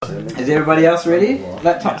everybody else ready?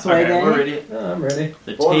 Laptops away, Danny. We're ready. No, I'm ready.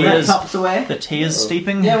 Laptops away. The tea is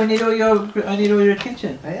steeping. Yeah, I need all your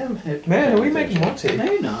attention. I am. Man, are we making more tea? No,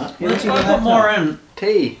 you're not. Well, let's put more in.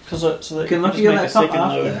 Tea. So that You can look at your laptop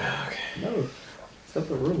after. No. It's not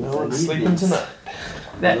the rules. No one's sleeping tonight.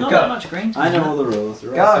 Not that much green tea. I know all the rules.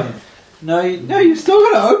 Go. No, you've still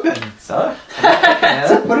got to open. So?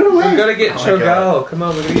 Put it away. We've got to get Cho'Gall. Come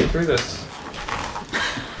on, we're going to get through this.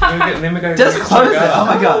 Then we're going to Just get close it. Cho'Gall. Oh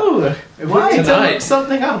my god. Why? Tonight. Turn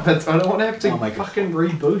something up. I don't want to have to Oh my God. fucking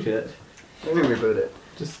reboot it. Let me reboot it.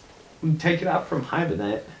 Just take it up from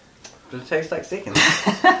hibernate. But it takes like seconds.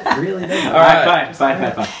 It really does. Alright,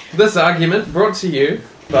 fine. This argument brought to you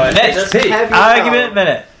by Just XP. have you Argument know,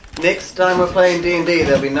 minute. Next time we're playing D&D,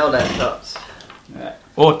 there'll be no laptops.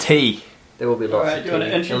 Or tea. There will be lots Alright, of do you want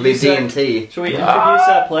to tea. It'll be introduce D&T. Should we introduce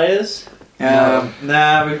our players? Nah,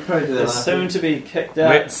 we can probably do that. The soon to be kicked out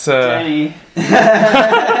Let's, Danny.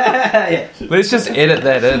 Yeah. Let's just edit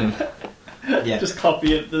that in. Yeah. Just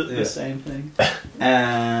copy it, Yeah. the same thing.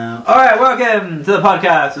 Alright, welcome to the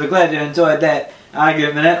podcast. We're glad you enjoyed that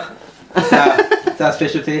argument minute. It's our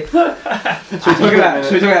specialty. Should we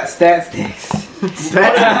talk about stat sticks?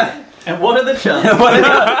 And what are the chances? what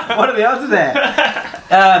are the odds of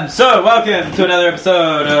that? So, welcome to another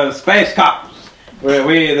episode of Space Cops, where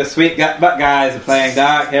we, the sweet butt guys, are playing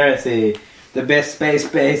Dark Heresy, the best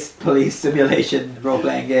space-based police simulation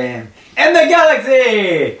role-playing game in the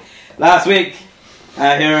galaxy! Last week,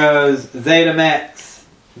 our heroes Zeta Max,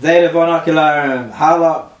 Zeta Von Ocularum,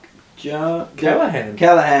 Harlock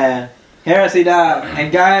Callahan, Heresy Dark,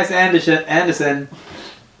 and Gaius Anderson,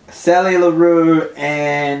 Sally LaRue,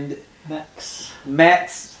 and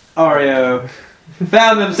Max Oreo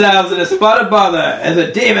found themselves in a spot of bother as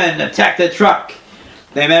a demon attacked their truck.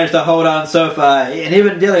 They managed to hold on so far, and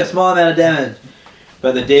even dealing a small amount of damage.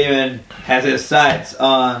 But the demon has his sights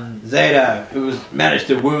on Zeta, who's managed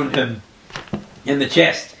to wound him in the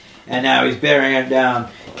chest, and now he's bearing him down.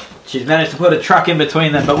 She's managed to put a truck in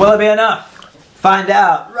between them, but will it be enough? Find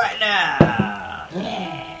out right now.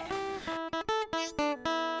 Yeah.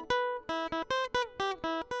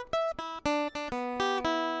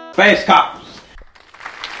 Space Cops.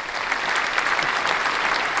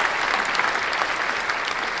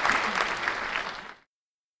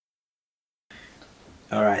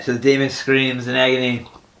 Alright, so the demon screams in agony,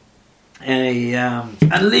 and he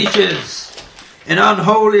unleashes an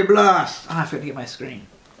unholy blast. I forgot to get my screen.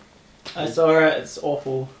 I saw it, it's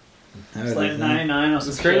awful. It's like 99 or The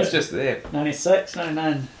something. screen's just there. 96,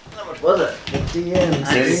 99. How much was it? DM.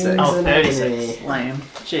 36. Oh, 36. Lame.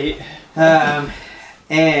 Cheat.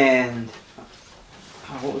 And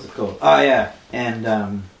what was it called? Oh yeah,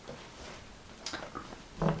 and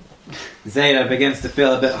Zeta begins to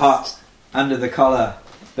feel a bit hot under the collar,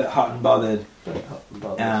 a bit hot and bothered.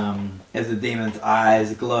 As the demon's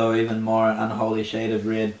eyes glow even more an unholy shade of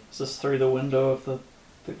red. Is this through the window of the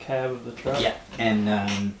cab of the truck? Yeah,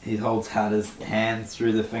 and he holds out his hands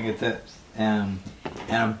through the fingertips, and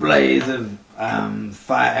a blaze of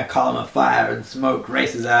fire, a column of fire and smoke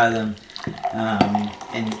races out of them,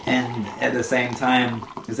 and at the same time,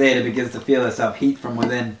 Zeta begins to feel herself heat from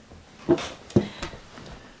within.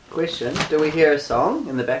 Question, do we hear a song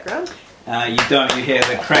in the background? You don't. You hear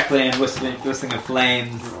the crackling and whistling of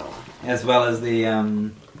flames, as well as the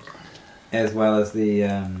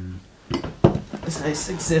So I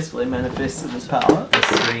successfully manifested this power.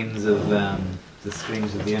 screams of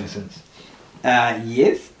the innocents.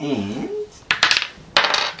 Yes, and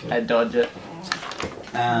I dodge it.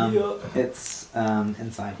 it's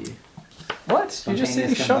inside you. What? You just said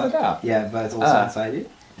you Spontaneous shot it out. Yeah, but it's also inside you.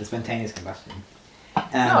 It's spontaneous combustion.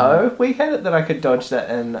 No, we had it that I could dodge that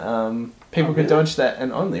in people could dodge that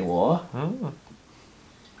in Only War. Oh.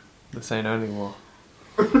 This ain't only war.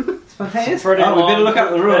 Spontaneous? Pretty We long, better look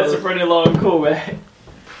up the rules. That's a pretty long callback.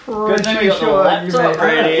 Good thing we got the sure laptop you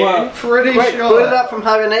ready. Well, Pretty Wait, sure. put it up from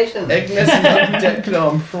hibernation. Ignis got dicked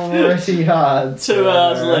on pretty hard. 2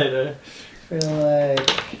 hours later. Feel like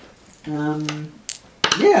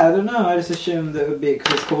yeah, I don't know. I just assumed that it would be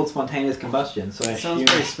because it's called spontaneous combustion, so I Sounds assumed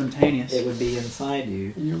very spontaneous. it would be inside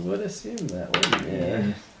you. you would assume that, wouldn't you?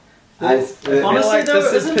 Yeah. I Honestly, feel like though,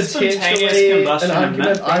 this isn't is spontaneous potentially combustion an a argument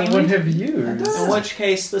myth I would anyway? have used. In which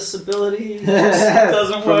case, this ability just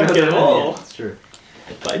doesn't work at all That's true.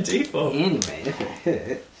 by default. Anyway, if it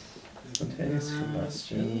hits, Spontaneous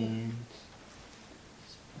combustion.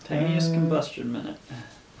 Spontaneous combustion minute.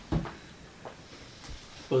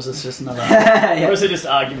 Or was this just another? Yeah. Or was it just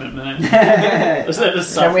argument minute? Was that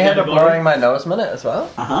just Can we have a something blowing my nose minute as well?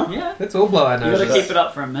 Uh-huh. Yeah. Let's all blow our You gotta noses. keep it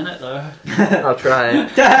up for a minute though. I'll try.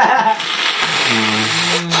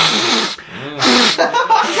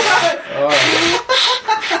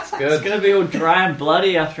 good. It's gonna be all dry and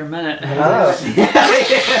bloody after a minute. Oh.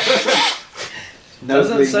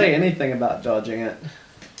 Doesn't say anything about dodging it.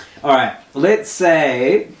 Alright, let's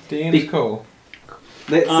say Dean's cool.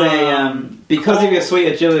 because of your sweet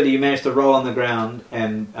agility, you managed to roll on the ground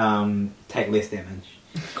and take less damage.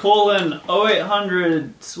 Call in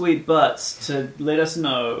 0800 sweet butts to let us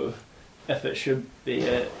know if it should be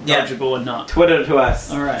dodgeable or not. Twitter to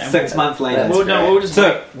us. Alright. 6 months later. That's We'll just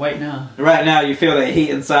So- wait now. Right now, you feel the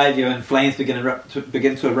heat inside you, and flames begin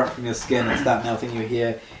to erupt from your skin and start melting your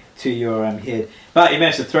hair to your head. But you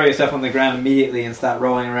manage to throw yourself on the ground immediately and start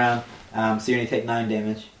rolling around. So you only take 9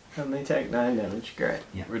 damage. Only take 9 damage. Great.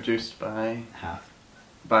 Reduced by... Half.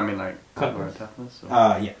 But I mean like... Toughness. Toughness or...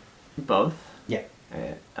 Yeah. Both? Yeah.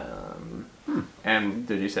 And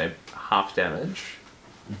did you say half damage?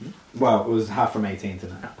 Well, it was half from 18 to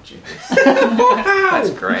 9. Oh, Jesus. That's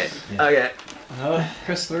great. Yeah. Okay. Oh,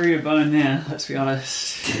 Chris threw your bone there, let's be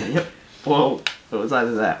honest. Yep. Well, it was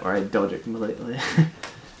either that or I dodge it completely.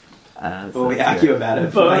 Well, we argue about it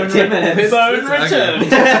for Bone like 10 minutes. Bone return.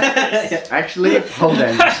 Yeah. Actually, hold on.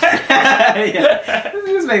 Yeah.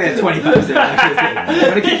 Let's make that 25 cents.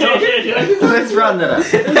 Want to keep talking? Let's run that up.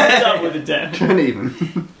 Start with the damage. Turn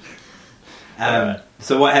even.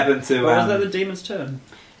 So what happened to... Or was that the demon's turn?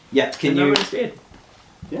 yeah, can you... Nobody's dead.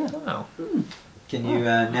 Yeah. Wow. Can you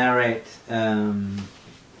narrate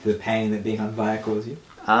the pain that being on fire caused you?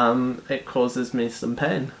 It causes me some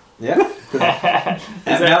pain. Yeah. Is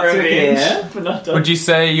that revenge for not Would you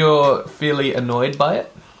say you're fairly annoyed by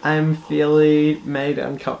it? I'm fairly made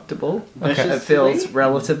uncomfortable. Okay. It feels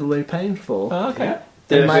relatively painful. Oh, okay.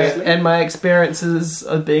 In my experiences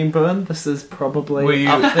of being burned, this is probably Were you-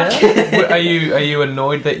 up there. Are you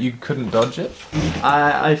annoyed that you couldn't dodge it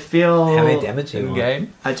I feel How many damage in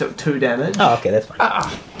game? I took 2 damage. Oh, okay, that's fine.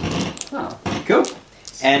 Oh. Cool.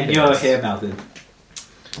 And your hair melted.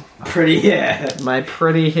 Pretty hair. My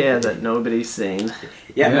pretty hair that nobody's seen.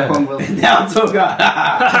 Yeah. Yeah. No one will. Now it's all gone.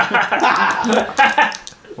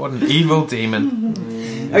 What an evil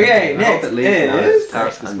demon. Okay, I hope next it leaves now. is...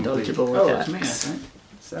 Task is complete. Undodgeable Oh, it's me, I attacks. think.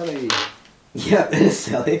 Sally. Yep, it is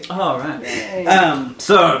Sally. Oh, right.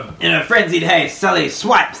 So, in a frenzied haste, Sully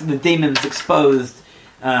swipes the demon's exposed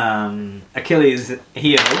Achilles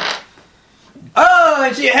heel. Oh,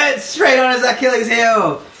 and she hits straight on his Achilles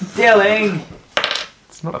heel, dealing...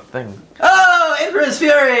 It's not a thing. Oh, Emperor's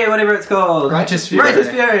Fury, whatever it's called. Righteous Fury. Righteous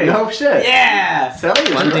Fury. No shit. Yeah. Sally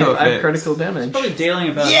is One really... Critical d5 hits. critical damage. Probably dealing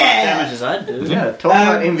about as Yeah. much damage as I'd do. Yeah, talk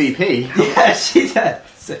about MVP. Yeah, she does.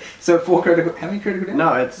 So 4 critical... How many critical damage?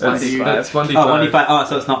 No, it's like That's you... fine. It's 1d5. Oh, 1d5. Oh,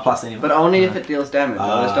 so it's not plus anymore. But only if it deals damage.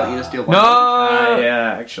 Others don't you just deal one. No!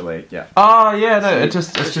 Yeah, actually, yeah. Oh, yeah, no, it's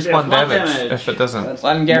just Yeah, one one damage, damage. if it doesn't. That's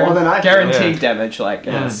One more than I feel. guaranteed Yeah. damage, like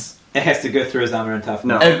Yeah. It has to go through his armor and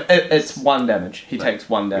toughness. No. it's 1 damage. He takes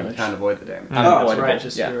 1 You damage. can't avoid the damage. Oh, it's Unavoidable.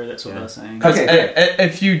 Righteous Yeah. Fury, that's what Yeah. I was saying. Okay, great.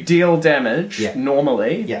 If you deal damage Yeah.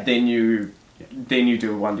 normally, Yeah. then you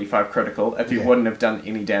do a 1d5 critical. If you Okay. wouldn't have done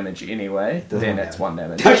any damage anyway, Doesn't then matter. it's 1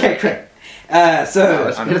 damage. Okay, great. So...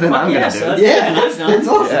 It's better than I'm Yeah, gonna so do. Yeah, that's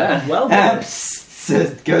awesome. Yeah. Well done. So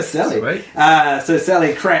go Sally. Sweet. So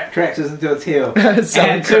Sally cracks into its heel. Sally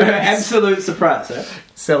and to her cracks. absolute surprise,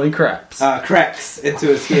 Sally craps. cracks into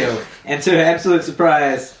his heel. And to her absolute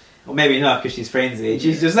surprise, or maybe not because she's frenzied,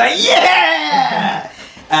 she's just like, yeah!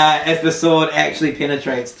 As the sword actually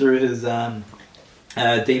penetrates through his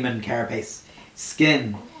demon carapace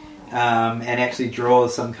skin and actually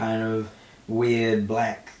draws some kind of weird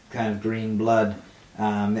black kind of green blood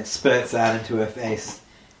that spurts out into her face,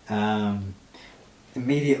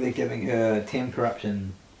 immediately giving her 10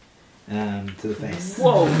 corruption to the face.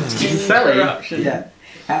 Whoa, Sally. corruption. Yeah.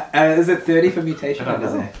 Is it 30 for mutation? I don't Or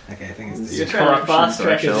is know. it? Okay, I think it's You're 2. trying to fast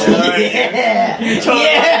track it. threshold. Yeah! You told me,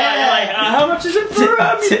 like, how much is it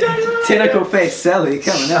for Tentacle face Sally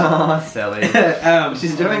coming up. Oh, Sally. She's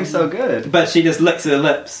She's doing so good. But she just licks her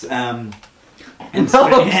lips and, No, and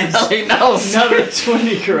Sally, no. Another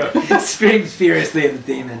 20 corruption. screams furiously at the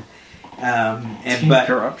demon. But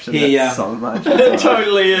corruption. he, That's so much. It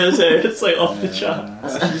totally is. It's like off the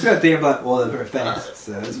charts. she's got demon blood all over her face,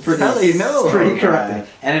 so it's pretty, Sally, no. it's pretty corrupting,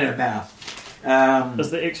 and in her mouth.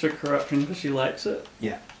 Is the extra corruption because she likes it?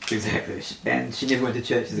 Exactly, and she never went to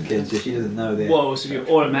church as a kid, so she doesn't know that. Whoa, so you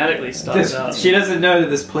automatically start out. She doesn't know that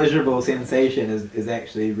this pleasurable sensation is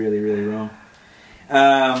actually really, really wrong.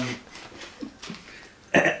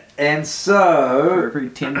 And For so, every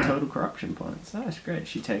 10 total corruption points. Oh, that's great.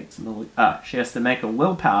 She takes she has to make a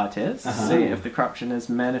willpower test to Uh-huh. see if the corruption is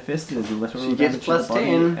manifested as a literal She gets damage to plus the body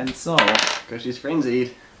 10. and soul. Because she's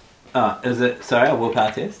frenzied. is it, sorry, a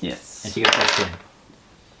willpower test? Yes. And she gets plus 10.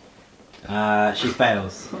 She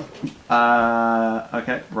fails.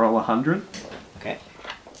 Okay, roll 100. Okay.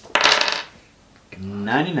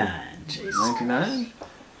 99. 99?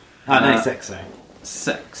 Oh, 96, sorry.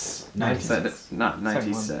 6. 96. Not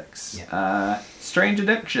 96. Yeah. Strange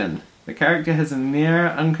addiction. The character has a near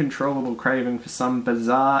uncontrollable craving for some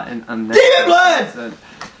bizarre and unnatural... Demon blood!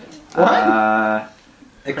 What?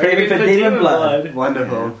 A craving for demon blood.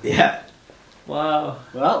 Wonderful. Yeah. Wow.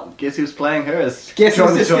 Well, guess who's playing hers? Guess John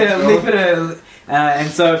who's just John gonna John. leap it and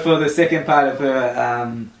so for the second part of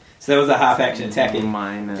her, so that was a half action attacking.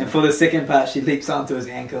 Minor. And for the second part, she leaps onto his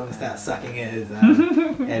ankle and starts sucking at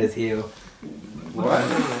his heel. What?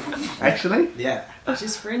 Actually? Yeah.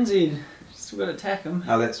 She's frenzied. She's still got to attack him.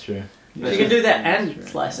 Oh, that's true. She can do that and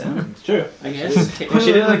slice him, It's true. I guess. Well,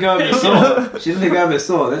 she didn't let go of her sword. She didn't let go of her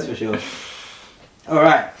sword, that's for sure.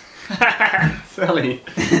 Alright. Sally.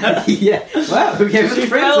 Yeah. Wow, who gave us She a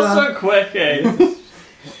friend fell zone? so quick, eh?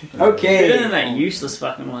 Okay. Better than that useless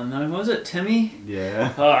fucking one, though. What was it, Timmy?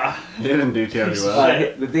 Yeah. Ah. He didn't do terribly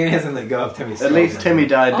well. The demon hasn't let go of Timmy's At sword. least Timmy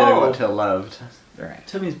died doing Oh. what Till loved. Right.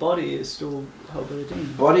 Timmy's body is still held by the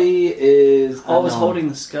demon. Body is. I was unknown. holding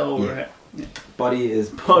the skull, Yeah. right? Body is.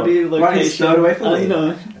 Body location. Body's stowed away from me.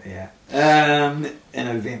 unknown. Yeah. In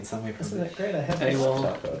an event somewhere Isn't probably. that great? I have Hey, this well.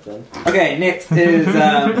 laptop open. Okay, next is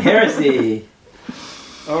Heresy.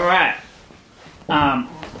 Alright.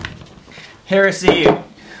 Heresy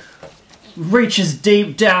reaches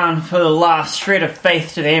deep down for the last shred of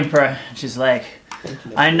faith to the Emperor. She's like,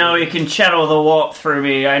 I know he can channel the warp through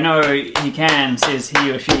me. I know he can, says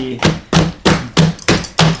he or she.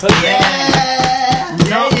 Yeah!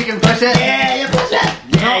 No. Yeah, you can push it! Yeah, you push it.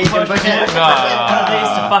 Yeah, you can push it! It needs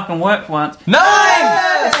to fucking work once. 9!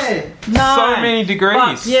 Hey! No. So many degrees.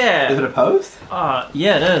 Fuck yeah. Is it opposed?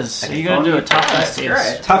 Yeah, it is. Okay, You gotta do a toughness That's test.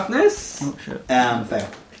 great. Toughness. Oh shit. Fail.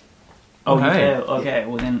 Oh, you Okay. fail. Okay,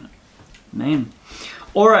 well then, name.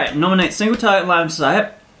 Alright, nominate single target line of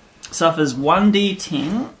sight. Suffers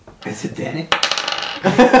 1d10. Is it Danny?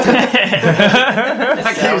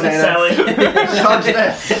 Sally. Dodge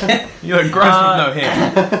this! You look gross with no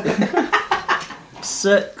hair.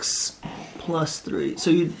 6 plus 3. So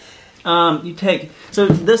you take. So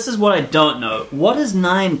this is what I don't know. What is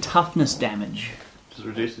 9 toughness damage? Just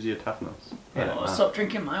reduces your toughness. Oh, stop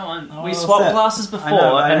drinking my one. Oh, We what's swapped that? glasses before, I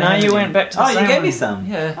know, I and now haven't you even- went back to the Oh, same you gave one. me some.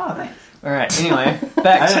 Yeah. Oh, thanks. Alright, anyway,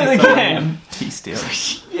 back I to only the saw game. Tea steal.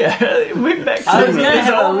 Yeah, we're back to I the was game. going to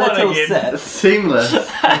have a All one little again. sip. Seamless.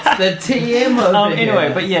 The TM over Anyway,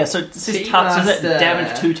 here. but yeah, so it says Tea tough, so is it master.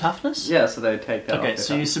 damage 2 toughness? Yeah, so they take that Okay, off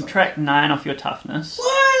so your you toughness. subtract 9 off your toughness,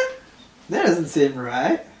 What? That doesn't seem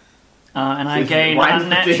right. and I So gain wine's the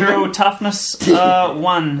unnatural demon? toughness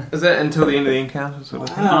 1. Is that until the end of the encounter sort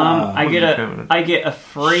of thing? Wow. I get a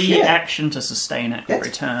free Shit. action to sustain it every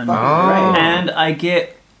That's turn, fucking Oh. great. and I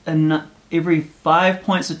get every 5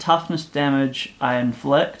 points of toughness damage I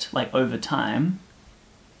inflict, like over time.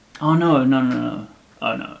 Oh no!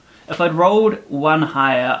 Oh no! If I'd rolled 1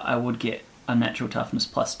 higher, I would get unnatural toughness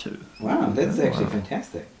plus 2. Wow, that's actually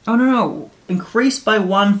fantastic. Oh no! Increased by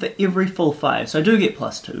 1 for every full 5, so I do get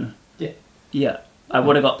plus 2. Yeah. Yeah, I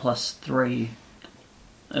would have got plus 3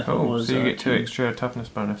 if it Oh, was. so you get 2 2. extra toughness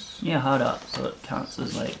bonus. Yeah, hard up, so it counts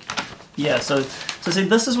as like. Yeah, so see,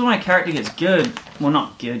 this is when my character gets good. Well,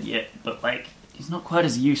 not good yet, but like he's not quite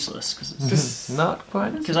as useless Not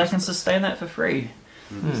quite. because I can sustain that for free.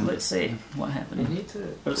 Hmm. So let's see what You happened. need to.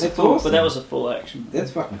 But, That's awesome. but that was a full action.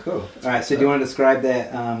 That's fucking cool. Alright, so do you want to describe that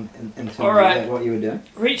in terms Alright. of what you were doing?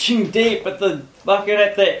 Reaching deep at the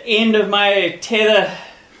end of my tether,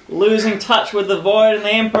 losing touch with the void and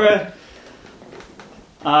the Emperor.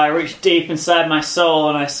 I reach deep inside my soul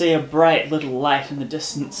and I see a bright little light in the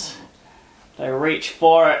distance. I reach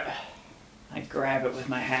for it. I grab it with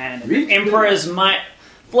my hand. And Reach the Emperor's might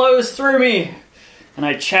flows through me. And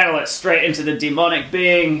I channel it straight into the demonic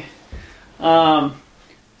being.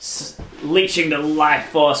 Leeching the life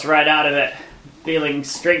force right out of it. Feeling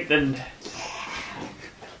strengthened.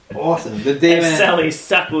 Awesome. The And demon. Sally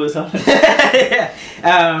suckles on it.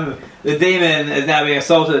 The demon is now being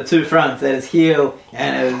assaulted at 2 fronts: at his heel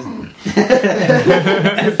and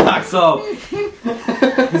his dark soul.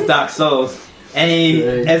 His dark souls.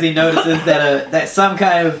 And as he notices that some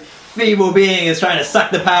kind of feeble being is trying to suck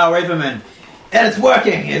the power away from him, and it's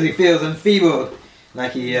working, as he feels enfeebled,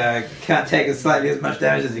 like he can't take slightly as much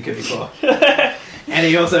damage as he could before. And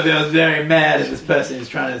he also feels very mad at this person who's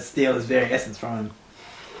trying to steal his very essence from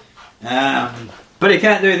him. But he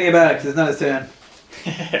can't do anything about it because it's not his turn.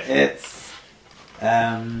 It's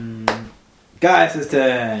Gaius'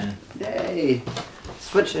 turn. Yay!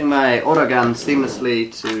 Switching my auto gun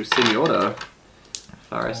seamlessly to semi-auto.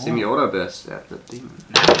 Fire a semi-auto burst at the demon.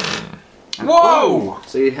 Whoa!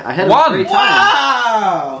 So I hit him One. 3 times.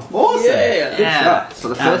 Wow! Awesome! Yeah. Good shot. So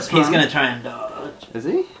the first He's one... gonna try and dodge. Is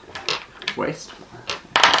he? Waste.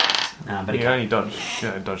 Nah, but he You can't.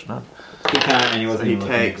 only dodge none. He can't, and he So wasn't he even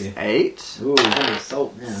looking at takes you. 8, Ooh, that was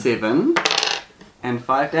salt now. 7, and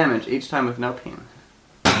 5 damage each time with no pen.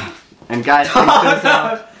 And Gaius thinks to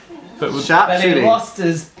himself, But with, sharp But he shooting. lost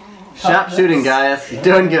his. Sharp shooting, Gaius. You're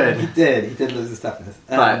doing He good. did lose his toughness.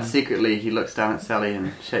 But secretly, he looks down at Sally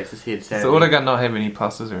and shakes his head does sadly. the autogun not have any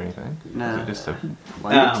pluses or anything? No. Is it just a...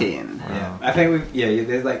 1d10. Yeah, I think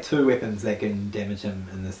there's like 2 weapons that can damage him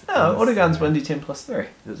in this. No, in this, autogun's 1d10 plus 3.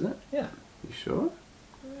 Is it? Yeah. You sure?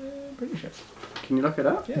 Pretty sure. Can you look it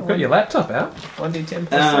up? Yeah, You've got your laptop out. 1d10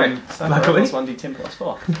 plus 3. Sniper luckily. rifle's 1d10 plus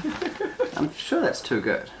 4. I'm sure that's too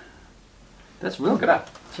good. That's real Look it good. up.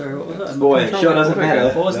 Sorry, what was that? Boy, it sure doesn't matter.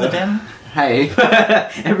 What was the damage? Hey,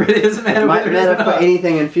 It really doesn't matter. it might whether it's matter for not.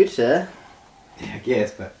 anything in future. Yeah, I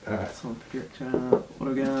guess, but alright. Good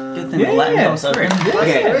Autogun. thing the laptop's open.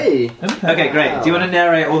 Okay. 3. Okay, great. Do you want to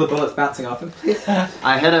narrate all the bullets bouncing off him?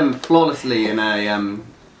 I hit him flawlessly in a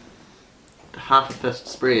half a fist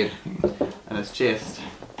spread in his chest.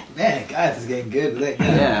 Man, guys, is getting good with that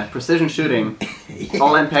gun. Yeah, precision shooting,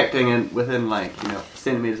 all impacting in, within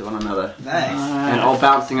centimeters of one another, Nice. and all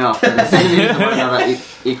bouncing off within centimeters of one another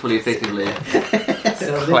equally effectively.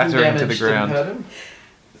 So Clattering to the ground. Hurt him.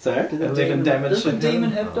 Sorry? 11 damage. Does the didn't hurt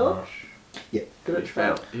demon him? have dodge? Yeah. Good.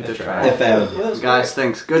 Failed. He did That's fail. right. It failed. Well, that's Guys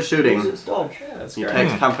thinks good shooting. It's dodge. Yeah, that's He great.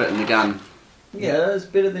 takes comfort in the gun. Yeah, that's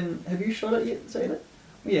better than. Have you shot it yet, Zayla?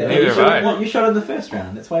 Yeah, Neither you have shot, I. you shot in the first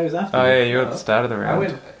round. That's why he was after Oh you. yeah, you're at the start of the I round.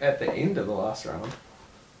 went at the end of the last round.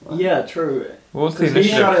 Yeah, true. What was the Because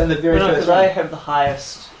he shot initiative? it in the very No, first because I round. have the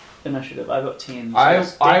highest initiative. I got 10. So I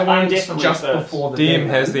I'm went definitely just first. before the DM demon.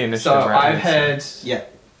 has the initiative So right I've here, had. Yeah.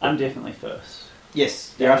 I'm definitely first.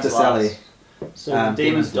 Yes, you're after Demon's Sally. last. So the demon's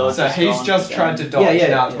Demon's dodge. So is he's gone, just so- tried to dodge. Yeah, yeah,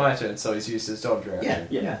 Now it's yeah. my turn, so he's used his dodge reaction.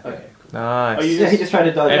 Yeah, Yeah. yeah. Okay. Nice. Oh, you Yeah, he just tried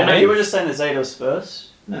to dodge And out. No, me? you were just saying that Zayda's first.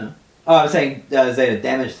 No. Oh, I was saying Zeta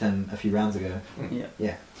damaged him a few rounds ago.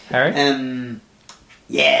 Harry? Yeah.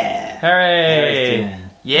 Harry! Harry's turn.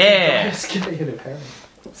 Yeah! Just getting hit of Harry.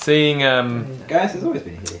 Seeing Guys, there's always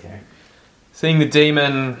been a hit Harry. seeing the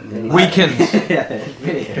demon weakened Yeah,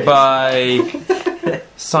 really Harry. by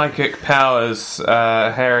psychic powers,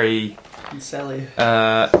 Harry And Sally.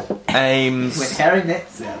 When aims Harry met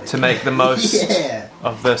Sally. to make the most Yeah.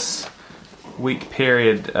 of this weak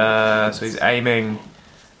period. So he's aiming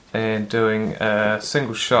and doing a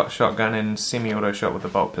single shotgun and semi-auto shot with a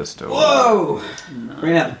bolt pistol. Whoa!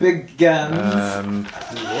 Bring out the big guns.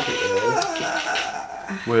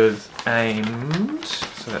 With aimed,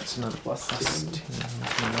 so that's another plus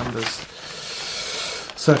 10 numbers.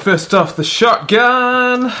 So first off, the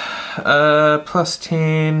shotgun, plus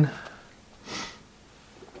 10,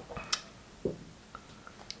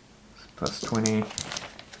 plus 20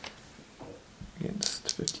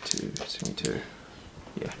 against 52, 72.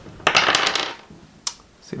 Yeah,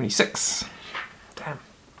 76. Damn.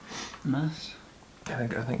 Nice. I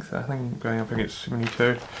think so. I think I'm going up against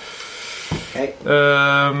 72. Okay. So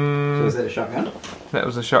was Um, that a shotgun? that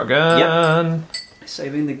was a shotgun.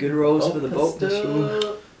 Saving the good rolls for the bolt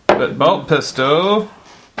pistol. But bolt pistol.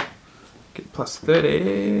 Get plus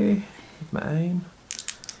 30 with my aim.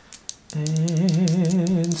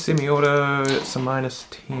 And semi-auto, it's a minus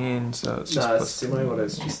 10, so it's just No, plus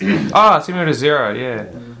semi-auto's just. semi-auto 0,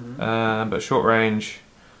 yeah. But short range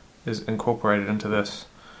is incorporated into this,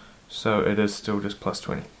 so it is still just plus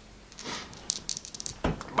 20.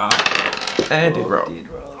 And did roll.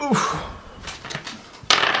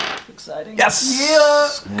 Exciting.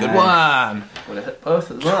 Yes! Yeah! Good one! Would have hit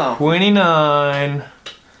both as well. 29.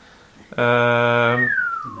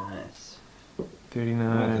 Nice.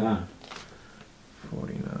 39. Well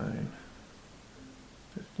 49,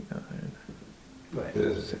 59,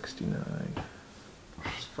 done. 69,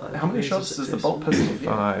 How many shots does the bolt pistol get?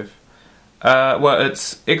 5. Well,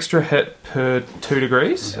 it's extra hit per 2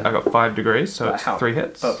 degrees. I got 5 degrees, so But it's how- 3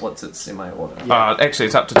 hits. But what's its semi-auto? Actually,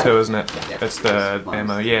 it's up to 2, isn't it? Yeah. It's the Minus.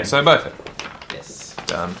 ammo. Yeah, so both hit. Yes.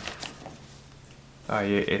 Done. Oh,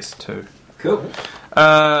 yeah, S2. Cool.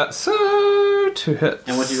 So, 2 hits.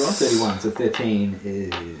 And what do you roll? 31. So 13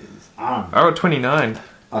 is arm. I rolled 29.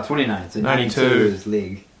 Oh, 29. So 92 92 is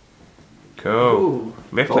leg. Cool. Ooh.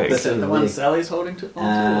 Left Bolt leg. pistol. The one Sally's holding to onto or the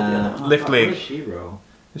other one? Left What leg. does she roll?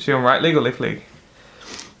 Is she on right leg or left leg?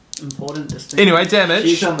 Important distinction. Anyway, damage.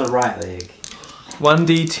 She's on the right leg.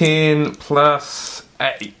 1d10 plus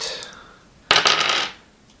 8.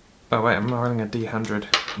 Oh wait, I'm rolling a d100.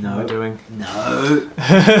 What am I No. doing? No.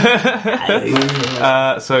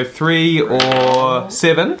 So 3 or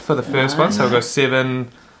 7 for the first one. So I'll go 7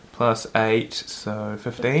 plus 8, so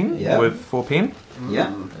 15 Yeah. with 4 pen.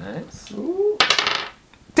 Yeah. Nice.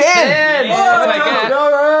 10!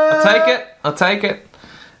 Yeah. I'll take it.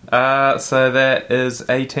 So that is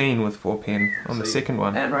 18 with 4 pen on the second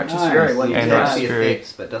one. And Righteous Nice. Fury. Well, It you And takes can Righteous the Fury.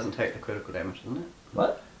 effects, but doesn't take the critical damage, doesn't it?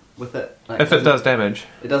 What? With it, like, If it does damage,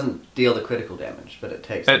 it doesn't deal the critical damage, but it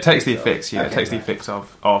takes. it takes the of- effects. Yeah, it Okay, takes the right. effects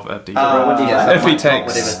of a D4. Yeah, If he on top, takes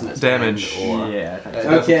whatever's in its damage. hand, or- Yeah. it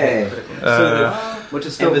doesn't take Okay. the critical damage. Which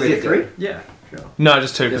is still And was really it 3? good. Yeah, sure. No,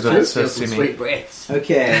 just 2 because Just it's feel a some semi. sweet breaths.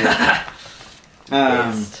 Okay.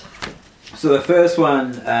 So the first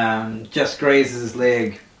one just grazes his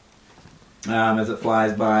leg as it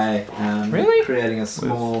flies by, Really? creating a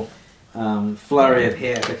small flurry of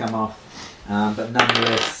hair to come off, but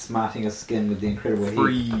nonetheless smarting his skin with the incredible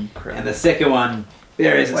heat. 3 And the second one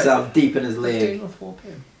buries itself deep in his 15 leg. with 4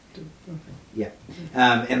 pen.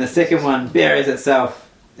 And the second one buries itself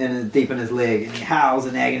deep in his leg, and he howls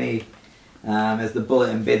in agony as the bullet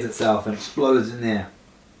embeds itself and explodes in there,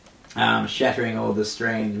 shattering all the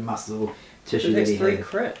strange muscle tissue that he had.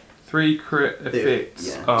 crit. 3 crit effects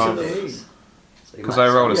Yeah. of. So you Because might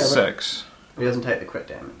I rolled a still- 6. He doesn't take the crit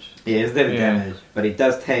damage. Yeah, it's never Yeah. damage, but he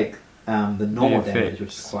does take the normal The damage, which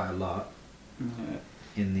is effects. quite a lot.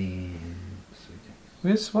 In the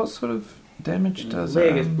What sort of damage does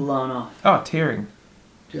leg is blown off. Oh, tearing.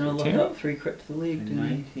 Do you want to Tear? look up 3 crit to the leg? Do you know?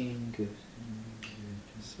 19 good.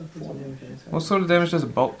 What sort of damage does a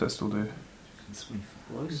bolt pistol do?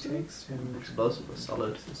 Explosive or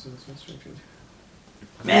solid.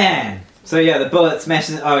 Man! So yeah, the bullet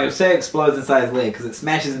smashes. Oh, you'll say it explodes inside his leg because it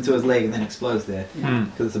smashes into his leg and then explodes there Hmm.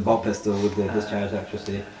 because it's a bolt pistol with the discharged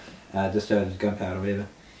electricity, discharged gunpowder, whatever.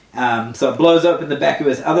 So it blows open the back of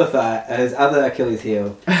his other thigh, his other Achilles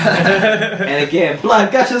heel, and again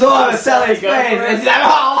blood gushes all over Sally's face, and she's like,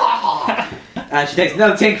 "Oh!" And she takes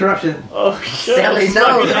another 10 corruption. Oh shit! Sally, I'm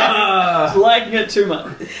no! fucking liking it too much.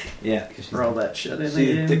 Yeah, because she's, Roll that shit in she's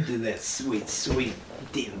there. addicted to that sweet, sweet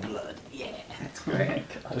demon blood. Yeah, Great.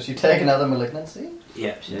 Does she take another malignancy?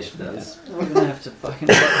 yeah, she does. We're gonna have to fucking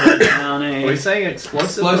put her down, eh? Are we saying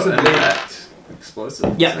explosive? Explosive or leg. impact?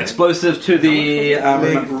 Explosive. Yeah, explosive to the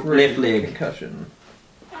left leg. Concussion.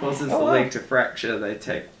 Causes the leg to fracture. They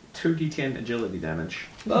take 2d10 agility damage.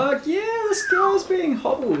 Fuck yeah, this guy's being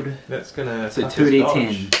hobbled. That's gonna. So fuck his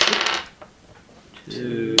 2d10.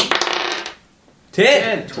 dodge.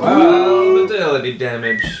 10! 12 agility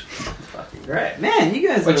damage. Fucking great. Man, you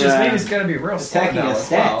guys Which are just means it's going to be real slow attacking now your as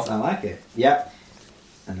stats. well. I like it. Yep.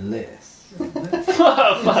 Unless.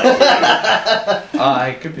 Oh, fuck.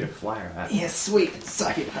 It could be a flyer. That. Yeah, sweet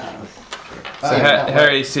psychic powers. So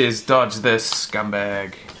Harry says, "Dodge this,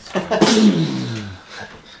 scumbag,"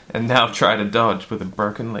 and now try to dodge with a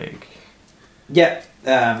broken leg. Yep.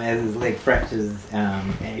 As his leg fractures,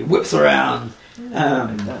 and he whips around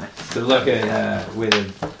to look at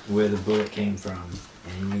where the bullet came from,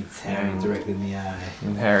 and he meets Harry directly in the eye.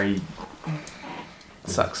 And Harry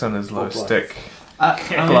sucks on his glow Full stick.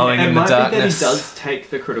 Glowing in it the might darkness. Be that he does take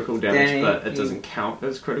the critical damage, Danny, but it you- doesn't count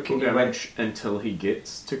as critical can you damage until he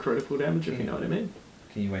gets to critical damage, if you know what I mean.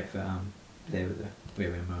 Can you wait for David to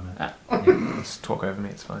wait a moment? Just talk over me,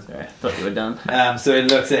 it's fine. Sorry, I thought you were done. So he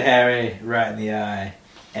looks at Harry right in the eye,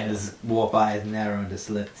 and his warp eyes narrow into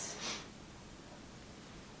slits.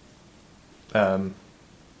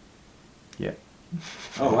 Yeah.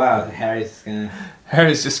 Oh wow, Harry's just gonna.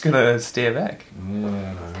 Harry's just gonna stare back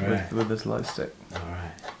Alright. with his glow stick.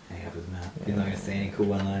 Alright. Hang up his mouth. He's not gonna say any cool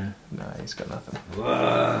one liner. No, he's got nothing.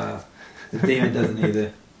 Whoa. The demon doesn't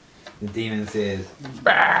either. The demon says.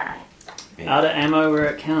 Out of ammo where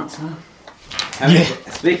it counts, huh? How much,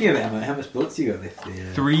 speaking of ammo, how much bullets you got left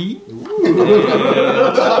there? 3,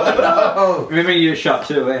 Remember you shot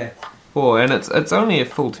 2, eh? 4, and it's only a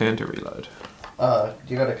full turn to reload.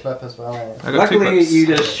 You got a clip as well. I got 2 Luckily, clips. you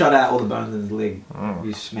just shot out all the bones in his leg. Oh.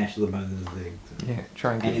 You smashed all the bones in his leg. Yeah,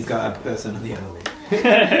 try and And get. he's got a person on the other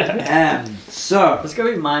leg. So, It's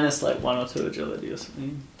gonna be minus like 1 or 2 agility or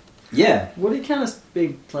something. yeah. Would he count as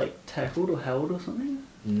being like tackled or held or something?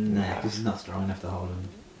 Nah, because he's not strong enough to hold him.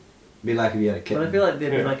 Be like if you had a kitten. But I feel like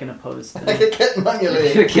there'd be like an opposed Like thing. a kitten on your a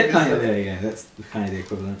leg. kitten on your leg, there you go. That's kind of the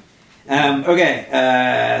equivalent.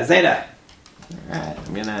 Okay, Zeta. Alright,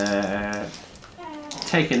 I'm gonna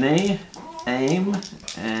take a knee, aim,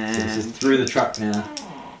 So this is and... through the truck now.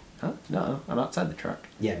 Huh? No, I'm outside the truck.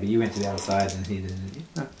 Yeah, but you went to the other side and he didn't.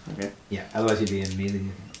 Oh, okay. Yeah, otherwise you'd be in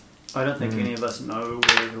melee. I don't think any of us know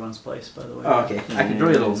where everyone's placed, by the way. Oh, okay. I can draw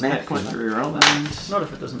you a little map. Point for to you. reroll that. Not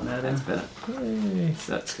if it doesn't matter. That's better.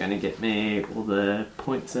 So that's going to get me all the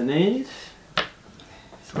points I need.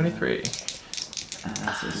 23. So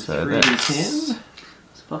So 3d10.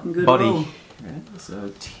 It's a fucking good Body. roll. Right,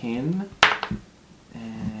 so 10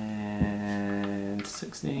 and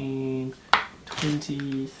 16,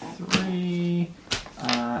 23.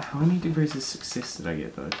 How many degrees of success did I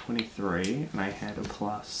get though? 23, and I had a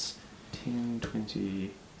plus 10,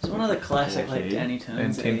 20. It's one of the classic 40. like Danny And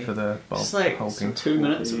turns. 10 for the bulk Just like hulking. 2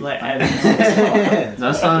 minutes of like adding.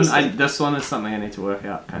 This one is something I need to work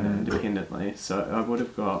out kind of independently. So I would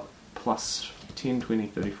have got plus 10, 20,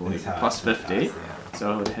 30, 40, That's how plus it's 50. yeah.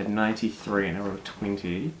 So I would have had 93 and I rolled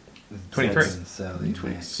 20. 23. Sally,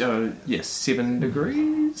 20. So, yes, 7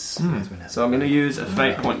 degrees. Hmm. So I'm going to use a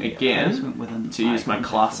fate point again to use my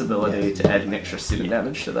class ability to add an extra 7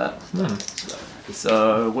 damage to that.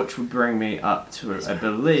 So, which would bring me up to, I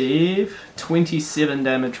believe, 27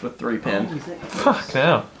 damage with 3 pin. Fuck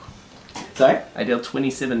now. Sorry? I deal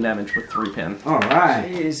 27 damage with 3 pin. Alright.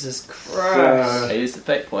 Jesus Christ. I used the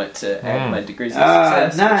fate point to add my degrees of Ah,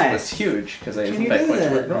 success, nice. which was huge because I used Can the you fate do point to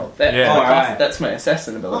that? roll. That, Yeah. Alright. That's my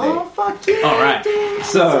assassin ability. Fuck yeah. Alright.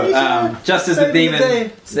 So, just as the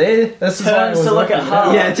demon. See, this is why I Turns was to look at looking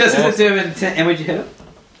Hull. Yeah, just as the demon. And would you hit him?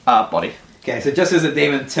 body. Okay, so just as the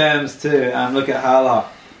demon turns to look at Harlock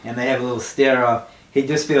and they have a little stare off, he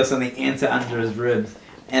just feels something enter under his ribs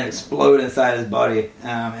and explode inside his body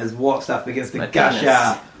as warp stuff begins to My gush penis.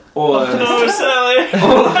 out all over No, Sally.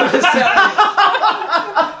 all over Sally.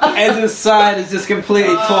 As his side is just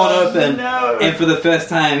completely torn open. No. And for the first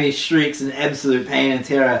time, he shrieks in absolute pain and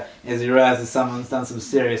terror as he realizes someone's done some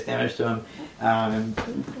serious damage to him. And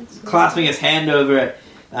clasping his hand over it,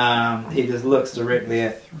 he just looks directly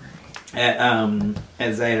at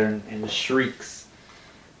Zeta and shrieks.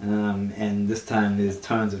 And this time there's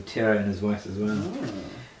tones of terror in his voice as well.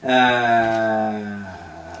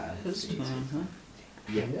 His turn, huh?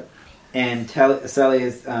 Yeah. And Sally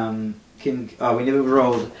is we never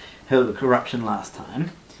rolled her corruption last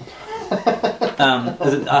time.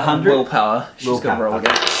 Is it 100? Willpower. She's got to Willpower. roll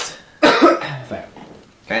against. Fair.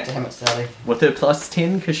 Okay. Damn it, Sally. With her plus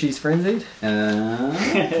 10 because she's frenzied.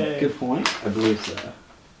 Good point. I believe so.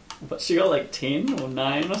 But she got like 10 or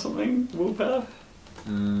 9 or something willpower.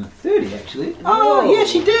 30 actually. Oh Whoa. yeah,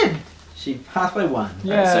 she did. She passed by 1.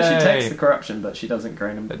 Yeah. So she takes Yay. the corruption, but she doesn't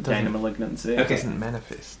gain It a doesn't- malignancy. It Okay. doesn't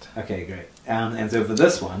manifest. Okay, great. And so for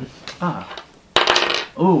this one,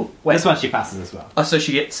 Ooh, wait. this one she passes as well. Oh, so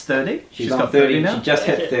she gets 30? She's on 30 now. She just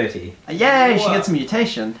hit 30. Yay, she Wow. gets a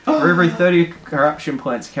mutation. For every 30 corruption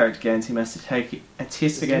points a character gains, he must take a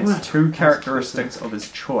test against 2 characteristics of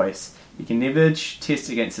his choice. He can never test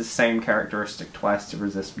against the same characteristic twice to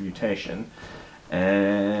resist mutation.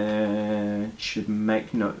 And should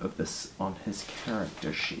make note of this on his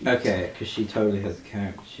character sheet. Okay, because she totally has a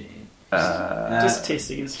character sheet. Just test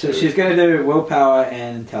against So two. she's going to do willpower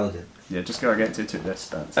and intelligence. Yeah, just go against her 2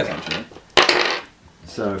 distance. Okay. Essentially.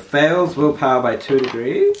 So fails willpower by 2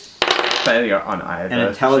 degrees Failure on either. and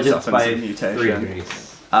intelligence She by suffers a 3 mutation.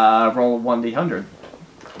 degrees. Roll 1d100.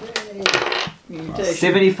 Mutation.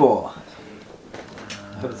 74.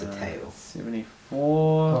 I hope it's a tail.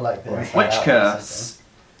 74. like this. Witch curse.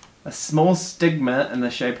 A small stigma in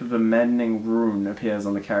the shape of a maddening rune appears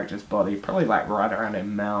on the character's body, probably like right around her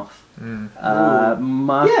mouth, marking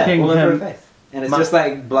Yeah, all over her him. face. And it's just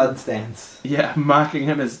like blood stains. Yeah, marking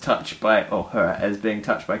him as touched by, or her as being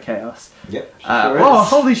touched by chaos. Yep. Oh,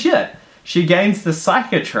 holy shit! She gains the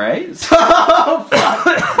Psycho trait Oh,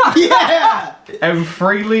 fuck! Yeah! and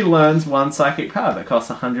freely learns 1 psychic power that costs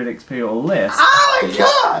 100 XP or less. Oh my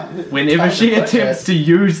god! Whenever she Time to attempts to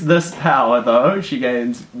use this power, though, she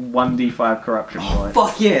gains 1d5 corruption points.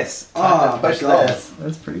 Fuck yes! Oh my Push god. this.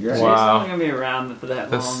 That's pretty great. She's Wow. not going to be around for that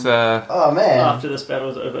This, long Oh man. after this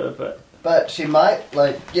battle's over, But she might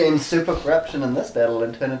like gain super corruption in this battle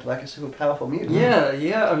and turn into like a super powerful mutant.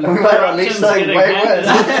 yeah. I mean, We might unleash corruption's something getting way handed.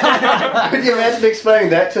 worse. Could you imagine explaining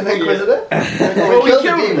that to the Inquisitor? Well, we killed the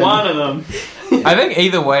killed demon. one of them. I think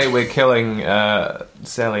either way we're killing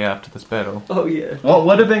Sally after this battle. Oh yeah. What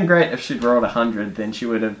would have been great if she'd rolled 100, then she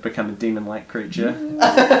would have become a demon-like creature.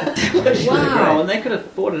 Wow, and they could have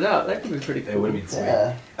fought it out. That could be pretty cool. It would have been sweet.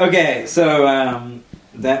 Yeah. Okay, so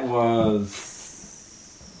that was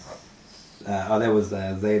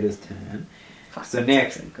Zeta's turn. So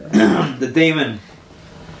next, the demon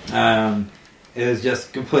is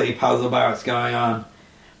just completely puzzled by what's going on,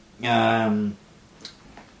 and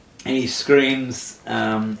he screams,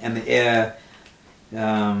 and the air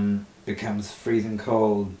becomes freezing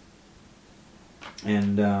cold,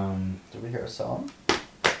 and Do we hear a song?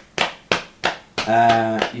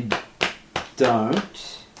 you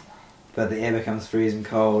don't, but the air becomes freezing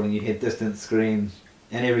cold, and you hear distant screams,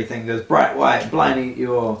 and everything goes bright white, blinding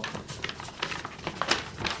your.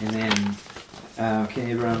 And then Can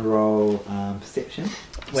everyone roll perception?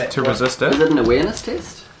 To resist Is it. it an awareness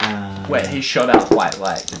test? Wait, he shot out white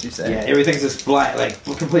light, did you say? Yeah, everything's just bright, like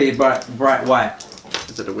completely bright white.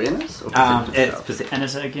 Is it awareness or perception? It's itself? perception. And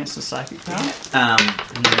is it against the psychic power?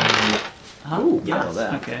 Ooh, yeah. nailed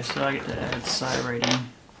that. Okay, so I get to add psi rating.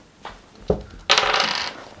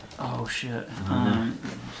 Oh shit.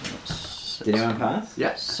 Did anyone pass?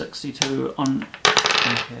 Yeah. 62 on.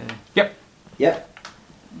 Okay. Yep.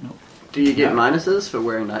 Do you get minuses for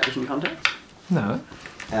wearing night vision contacts? No.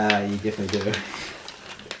 You definitely do.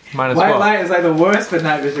 Minus White what? light is like the worst for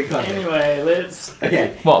night vision content. Anyway, let's.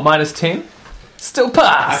 Okay. What, minus 10? Still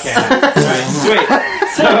pass! Okay.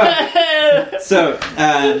 Alright, sweet. So,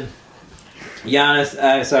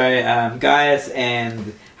 Gaius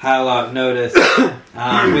and Harlock notice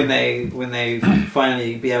when they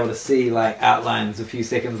finally be able to see like outlines a few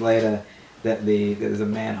seconds later that there's a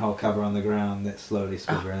manhole cover on the ground that's slowly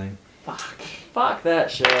swiveling. Fuck that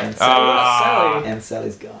shit. And Sally. And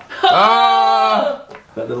Sally's gone. Ah!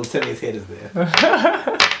 But little Timmy's head is there.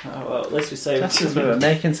 Oh well, at least we saved We're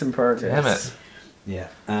making some progress. Damn it.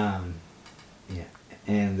 Yeah. Yeah.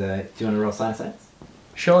 And do you want to roll science?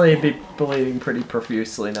 Surely he'd be bleeding pretty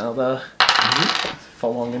profusely now, though.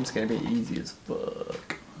 For long, it's going to be easy as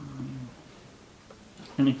fuck.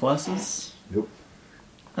 Any pluses? Nope.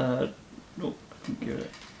 Nope. Good.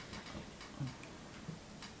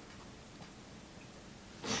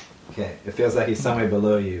 Okay. It feels like he's somewhere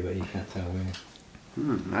below you, but you can't tell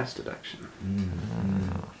where. Nice deduction.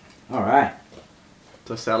 All right.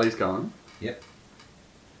 So Sally's gone. Yep.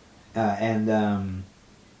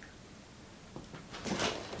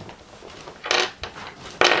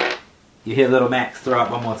 You hear little Max throw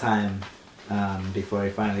up one more time before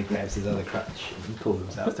he finally grabs his other crutch and pulls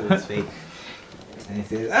himself to his feet. And he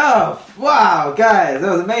says, "Oh, wow, guys,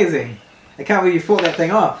 that was amazing. I can't believe you fought that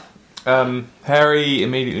thing off." Harry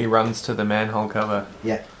immediately runs to the manhole cover.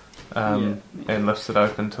 Yeah. And lifts it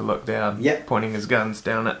open to look down, Yep. pointing his guns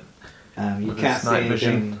down it. You With can't his see night anything.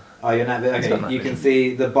 vision. Oh, you're not. He's got Okay, night you can vision.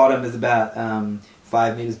 see the bottom is about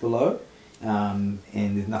 5 meters below, and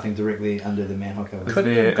there's nothing directly under the manhole cover. Is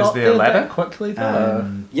there a ladder quickly, though?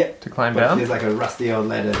 Yep. to climb But down? there's like a rusty old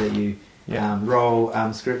ladder that you Yeah. roll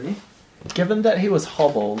scrutiny. Given that he was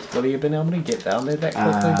hobbled, would he have been able to get down there that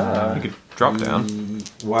quickly, though? You could drop down.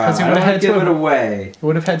 Wow, 'Cause he I would don't have want had to to give it have- away. He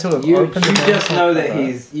would have had to have You opened the just manhole know that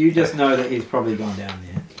cover. he's probably gone down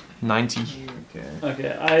there. 90.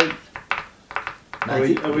 Okay, Are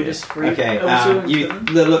we just free? Okay, Are we still doing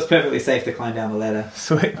turns? it looks perfectly safe to climb down the ladder.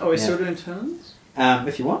 Sweet. Are we Yeah. still doing turns?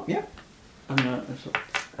 If you want, yeah. I'm not.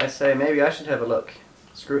 I say maybe I should have a look.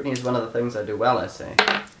 Scrutiny is one of the things I do well, I say.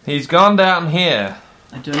 He's gone down here,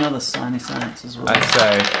 I do another signy science as well. I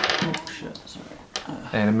say, Oh shit! Sorry.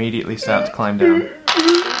 and immediately start to climb down.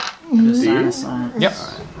 I do signy you? science. Yep.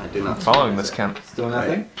 I do not. Following this count. Still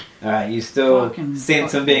nothing? Alright, you still Fucking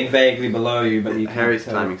sense him fuck. being vaguely below you, but you can't Harry's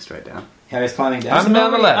tell. climbing straight down. Harry's climbing down. I'm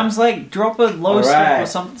down the ladder. I'm just like drop a low stick Alright.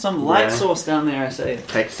 or some light Yeah. source down there. I say.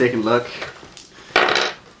 Take a second look.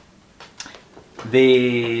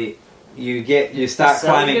 You start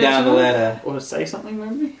Sally climbing get a down the turn? ladder. Or say something,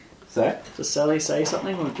 maybe? Sorry? Does Sally say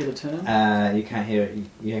something or get a turn? You can't hear it.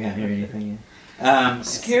 You can't hear anything.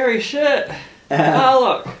 Scary shit!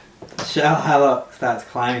 Oh look! Shell Hallock starts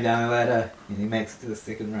climbing down the ladder, and he makes it to the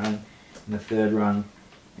second rung and the third rung,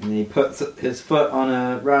 and then he puts his foot on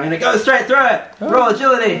a rung and it goes straight through it. Roll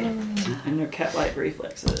agility. And your cat-like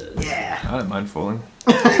reflexes. Yeah. I don't mind falling.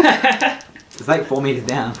 It's like 4 meters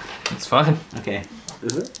down. It's fine. Okay.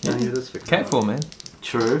 Is it? No, it is fixed. Cat fall, man.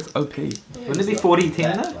 True. OP. Wouldn't it be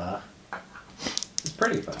 40-10 though? It's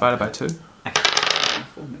pretty fun. Divided by 2.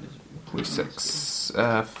 4 minutes. 46.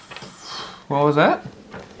 What was that?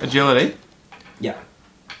 Agility. Yeah.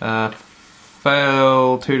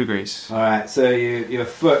 Fail 2 degrees. Alright, so your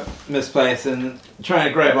foot misplaced and trying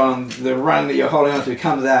to grab on the rung that you're holding onto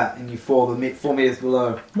comes out and you fall 4 meters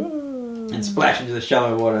below and splash into the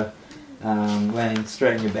shallow water, landing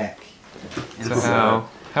straight in your back. And So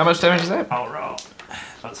how much damage is that? I'll roll.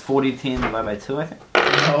 It's 40-10 divided by 2, I think.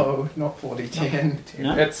 No, not 40-10.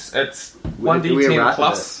 No? It's We 1d10 errated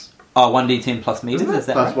plus. Oh, 1d10 plus meters, is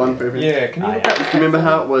that Plus right? one for everything. Yeah, can you Ah, look yeah. up? Remember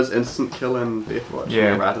how it was instant kill in Deathwatch?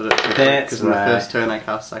 Yeah. We errated it That's because in the right. first turn I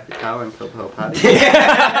cast Psychic Power and killed the whole party.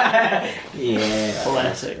 Yeah.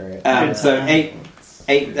 Classic. So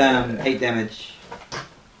 8 damage.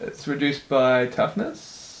 It's reduced by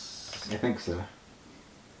toughness. I think so.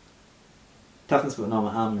 Toughness but not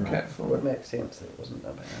my armor. Okay, Right? Would make sense that it wasn't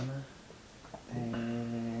that bad.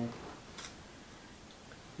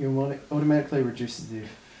 You automatically reduces the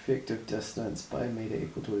effective distance by a meter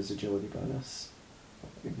equal to his agility bonus.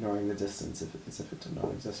 ignoring the distance as if it did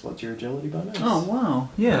not exist. What's your agility bonus? Oh wow,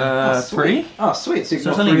 yeah. Oh, sweet. 3. Oh, sweet. So, you So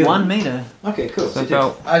got it's only three of 1 them. meter. Okay, cool. So So you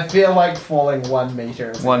about I feel like falling 1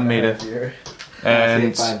 meter. is 1 gonna meter. hurt you.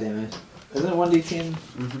 and 5 damage. Isn't it 1d10?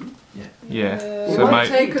 Mm-hmm. yeah. Well, So why my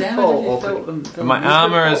take a fall? Or my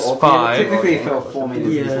armor is or- 5. Technically, it fell 4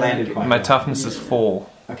 meters. He's Yeah. landed quite My well. toughness is 4.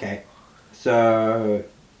 Okay. So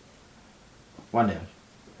 1 down.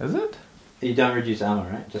 Is it? You don't reduce armor,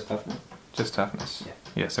 right? Just toughness. Just toughness. Yeah.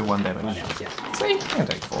 Yeah. So 1 damage. 1 down. Yeah. See, I can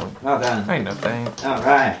take 4. Well done. Ain't no thing. All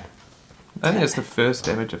right. I think it's the first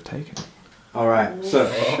damage I've taken. All right. So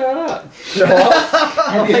Shut up. They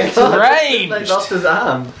Ranged. lost his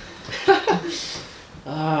arm.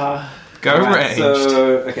 Go all right, ranged.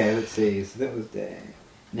 So okay, let's see. So that was day.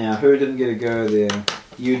 Now, who didn't get a go there?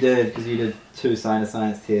 You did, because you did 2 sign of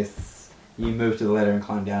science tests. You moved to the ladder and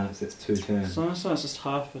climbed down. It's 2 turns. So it's just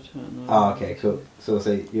half a turn. Though. Oh, okay, cool. So we'll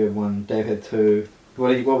say you had 1. Dave had 2.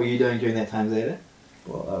 What were you doing during that time, Zeta?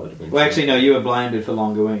 Well, that would have been. Well, actually, no. You were blinded for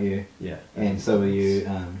longer, weren't you? Yeah. And so were you,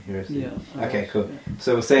 Heresy. Yeah. Okay, cool.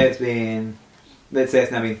 So we'll say it's been. Let's say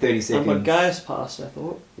it's now been 30 seconds. But guys passed, I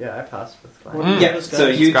thought. Yeah, I passed with What climb. did Yeah, this so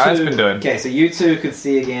guy- you This guy's two. been doing. Okay, so you two could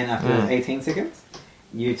see again after Mm. 18 seconds.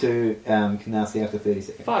 You two can now see after 30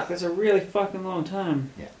 seconds. Fuck, that's a really fucking long time.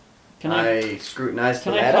 Yeah. Can I I scrutinized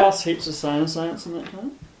the can I ladder. pass heaps of science in that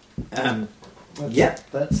time? Yeah.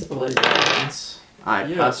 That's the way it happens. I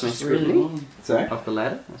Yeah, passed my it's just really scrutiny long. Sorry. of the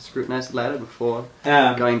ladder. I scrutinized the ladder before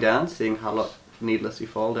Um, going down, seeing how needlessly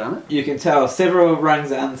fall down it. you can tell several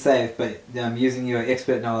rungs are unsafe, but using your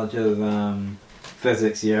expert knowledge of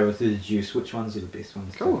physics, you're able to deduce which ones are the best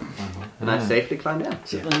ones. to Cool. climb on. And I safely climb down.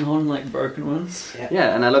 Is it then on like broken ones?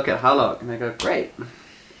 Yeah, and I look at Harlock and I go, great.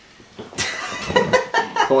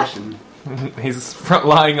 Caution. He's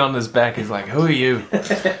lying on his back. He's like, "Who are you?" I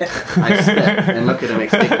spit and look at him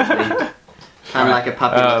expectantly. Kind of like a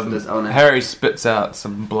puppy looks at his owner. Harry spits out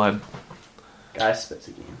some blood. Guy spits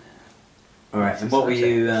again. All right. And what were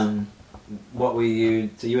you? What were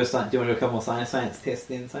you? So you were do you want to do a couple more science tests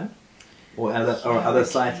then, Sam? Or other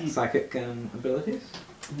psychic abilities?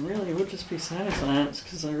 Really, it would just be science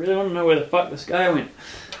because I really want to know where the fuck this guy went.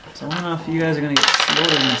 So I don't know if you guys are gonna get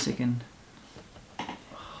slaughtered in a second. Oh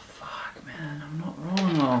fuck, man, I'm not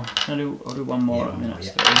rolling well. I'll do one more Yeah, at minutes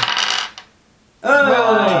yeah. 3.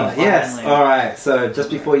 Oh, Right, yes. finally. All right. So just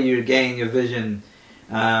before you regain your vision,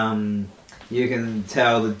 you can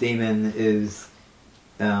tell the demon is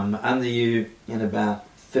under you in about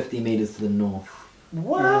 50 meters to the north.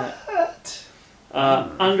 What?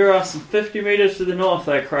 Under us and 50 meters to the north,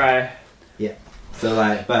 I cry. So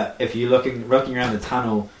but if you're looking around the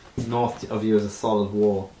tunnel, north of you is a solid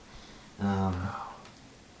wall.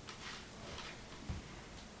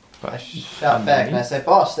 I shout back and I say,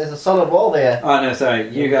 "Boss, there's a solid wall there." Oh no, sorry.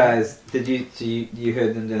 You guys, did you? So you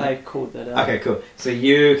heard them? Didn't I they? called that out. Okay, cool. So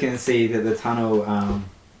you can see that the tunnel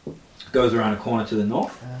goes around a corner to the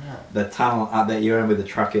north. Ah. The tunnel that you're in where the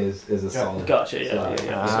truck is a solid. Gotcha, yeah. So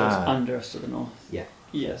Ah. it's under us to the north. Yeah.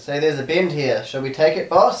 Yes. Say there's a bend here. Shall we take it,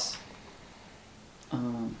 boss?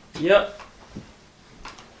 Yep.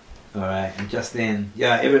 All right, and just then,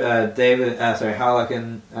 Harlock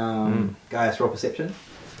and Gaius roll perception.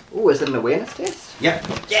 Ooh, is it an awareness test? Yep.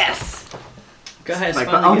 Yes! Guys, Like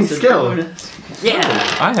finally my own gets a skill. bonus. Yeah!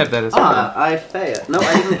 I have that as well. I failed. No,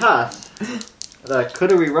 I didn't pass. I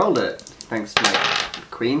could have re-rolled it, thanks to my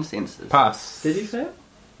queen senses. Pass. Did you fail?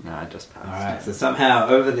 No, I just passed. All right. So somehow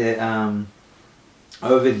over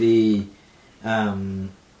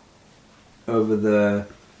the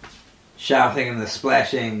shouting and the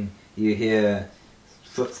splashing, you hear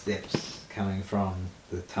footsteps coming from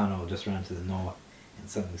the tunnel just around to the north, and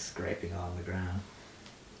something scraping along the ground,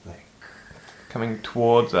 like Coming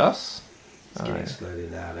towards us. it's getting Alright. slowly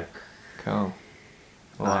louder. Cool.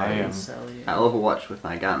 Well, I am. Sally. I overwatch with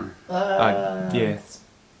my gun. Yeah.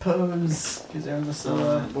 Pose. Because there was a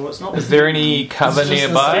sword. Well, it's not. Is there any cover It's just a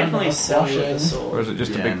nearby, Definitely Sally with the or sword. is it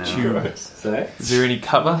just a Yeah, big no. tube? So Is there any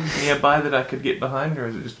cover nearby that I could get behind, or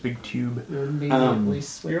is it just a big tube? You're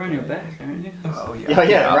on your back, aren't you? Oh Oh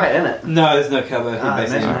yeah, right in it. no, there's no cover. Ah,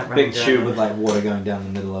 Basically, imagine that a big running down tube there. with like water going down the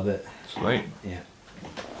middle of it. Sweet.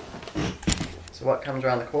 So what comes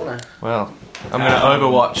around the corner? Well, I'm gonna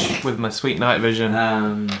overwatch with my sweet night vision You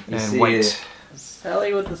and see wait. it.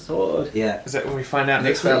 Sally with the sword. Yeah. Is that when we find out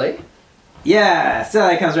Next valley. Yeah,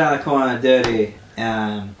 Sally comes around the corner dirty,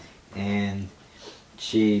 and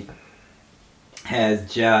she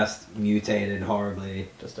has just mutated horribly.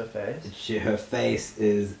 Just a face. Her face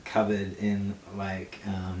is covered in like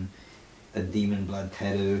a demon blood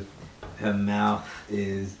tattoo. Her mouth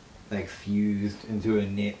is like fused into her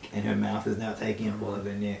neck, and her mouth is now taking up all of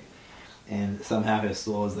her neck. and somehow her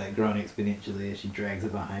sword's like grown exponentially as she drags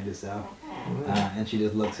it behind herself. And she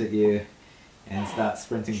just looks at you and starts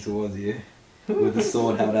sprinting towards you with the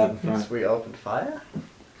sword held out in front. We opened fire?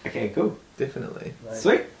 Okay, cool. Definitely. Like,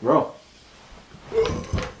 Sweet. Roll.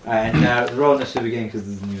 Alright, and roll initiative again because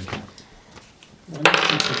there's a new account. When did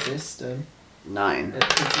she possessed him? 9. It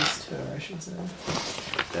possessed her, I should say.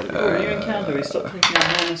 Oh, new encounter. We stopped taking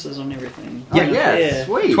our bonuses on everything. Yeah,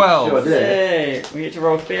 sweet. 12. Sure did. Yay! We get to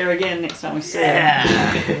roll fair again next time we see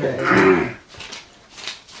it.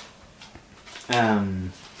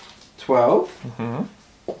 12.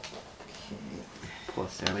 Mm-hmm. Poor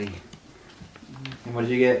Sally. And what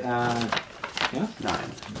did you get? 9.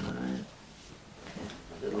 9.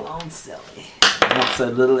 Little old Sally. Not so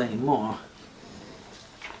little anymore.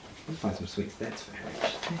 Let's find some sweet stats for her,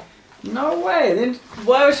 actually. No way! Then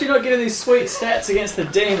why was she not getting these sweet stats against the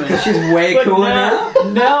demon? She's way But cooler now.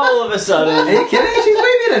 now all of a Are sudden. you kidding? She's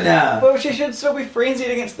way better now. Well, she should still be frenzied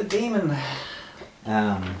against the demon.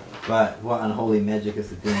 But what unholy magic is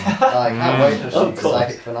the demon? I can't wait till Of she course.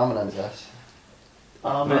 psychic phenomenon does.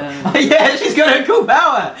 Oh man. Oh yeah, she's got a cool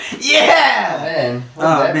power! Oh, Yeah! man,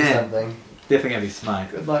 Oh, wouldn't that be man. something? Definitely gonna be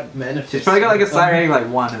smite. Good luck manifesting. She's probably got like a slight rating like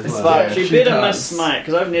 1 as It's well. fine. Fuck, she she better does. miss smite,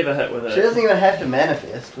 because I've never hit with it. She doesn't even have to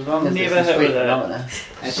manifest as long as Never there's hit a sweet with it. phenomena.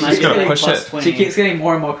 And Smite's gotta getting push plus it. 20. she keeps getting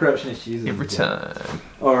more and more corruption as she uses Every it. time.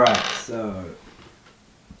 Alright,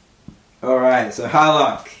 so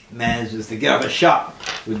Harlock manages to get off a shot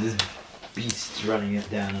with this beast running it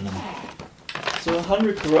down on him. So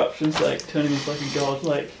 100 corruptions like turning into like a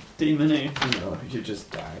god-like demon-y. No, you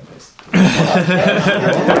just die, basically.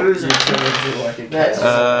 That's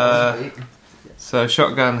Uh, sweet. So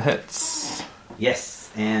shotgun hits, Yes,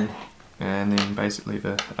 and and then basically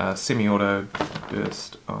the semi-auto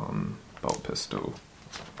burst on bolt pistol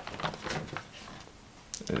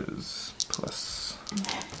is plus.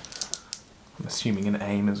 I'm assuming an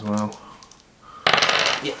aim as well.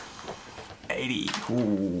 Yeah. 80.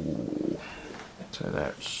 Ooh. So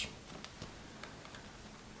that's.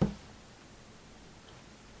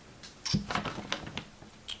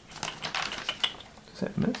 Does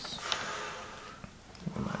that miss?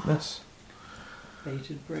 I might miss.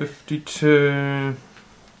 Bated breath. 52.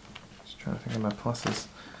 Just trying to think of my pluses.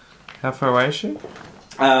 How far away is she?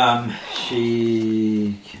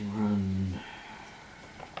 she can run.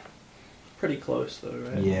 Pretty close though,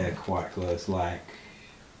 right? Yeah, quite close. Like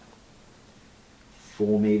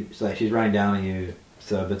 4 meters. Like she's running down on you.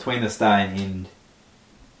 So between the start and end,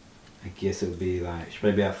 I guess it would be like she's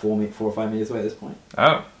probably about 4 or 5 meters away at this point.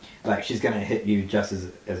 Oh, Like she's gonna hit you just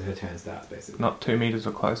as her turn starts, basically. not 2 meters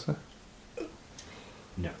or closer.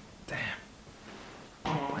 No.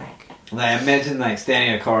 Blank. Like imagine like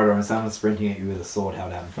standing in a corridor and someone's sprinting at you with a sword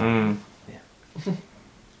held out in front.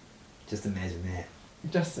 Just imagine that.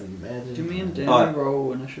 Just imagine. Do me and Dan Oh.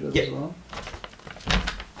 roll initiative Yeah. as well?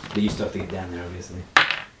 But you still have to get down there, obviously.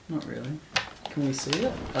 Not really. Can we see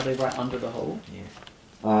it? Are they right under the hole?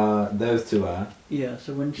 Yeah. Those two are. Yeah,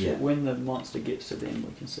 so when Yeah. when the monster gets to them,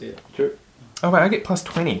 we can see it. True. Oh wait, I get plus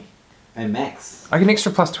 20. And Max. I get an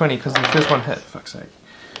extra plus 20 because the first one hit, fuck's sake.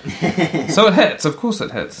 So it hits, of course it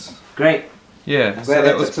hits. Great. Yeah, I'm so glad that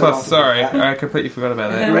that was took so plus, long to sorry, work out. I completely forgot about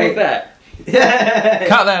And that. then Great. look back.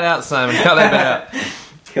 Cut that out, Simon, cut that bit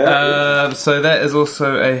Cut. out. So that is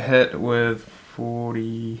also a hit with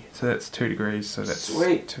 40, so that's 2 degrees, so that's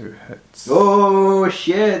Sweet. 2 hits. Oh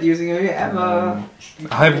shit! Using all your ammo.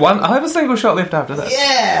 I have a single shot left after this.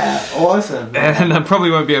 Yeah. Awesome. And I probably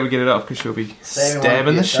won't be able to get it off because she'll be Saving one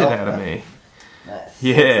stabbing for the shit yourself, out of huh? me. Nice.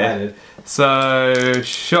 Yeah. Excited. So What do you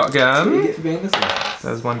shotgun. get for being this way?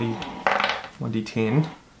 That's 1d10.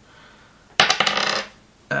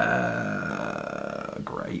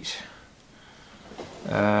 Great.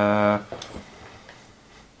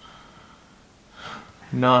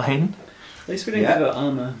 9. At least we didn't Yeah. give her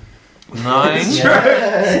armor. 9.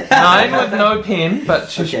 Yeah. 9 with no pen, but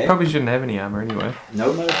she Okay. probably shouldn't have any armor anyway.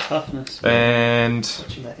 Nope. No toughness. And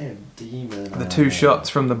She might have demon. the 2 shots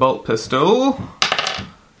from the bolt pistol.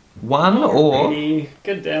 1 or Already.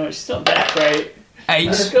 Good damn it, she's not that great.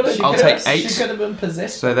 8. She could have- I'll take She 8. could have been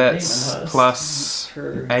possessed. So by a that's demon host. plus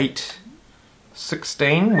True. 8.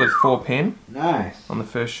 16 with 4 pen Nice. on the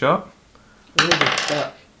first shot. Ooh,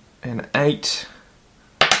 fuck. And 8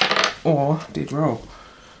 or dead roll.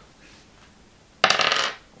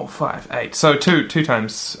 Or 5, 8. So 2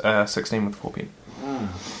 times 16 with 4 pen. Ah.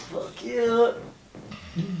 Fuck yeah.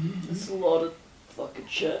 That's a lot of fucking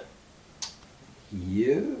shit.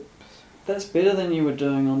 Yep. That's better than you were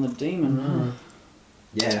doing on the demon.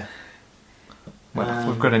 Yeah. Well,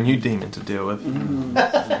 we've got a new demon to deal with.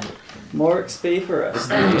 More XP for us.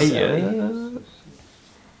 Thank you, Sally. Yeah.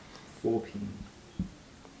 4 p.m.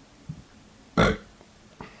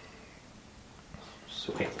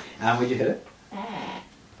 Sweet. Would you hit it?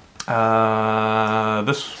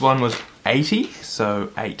 This one was 80, so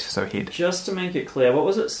 8, so head. Just to make it clear, what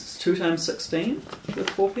was it? 2 times 16 with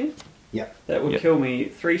 4p? Yep. That would Yep. kill me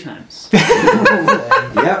 3 times.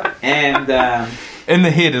 Yep. And In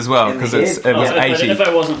the head as well, In the because head? it was Also, 80. if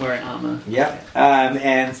I wasn't wearing armour. yep.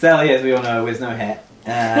 And Sally, as we all know, wears no hat.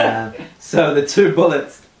 So the 2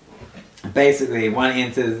 bullets, basically, one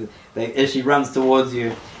enters. As she runs towards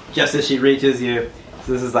you, just as she reaches you.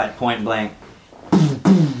 So this is like point blank.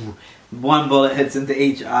 One bullet hits into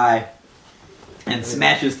each eye and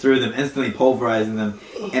smashes through them, instantly pulverizing them.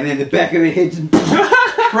 And then the back of the head just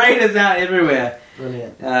craters out everywhere.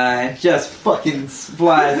 Brilliant. And just fucking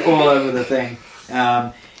flies all over the thing.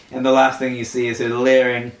 And the last thing you see is her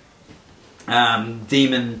leering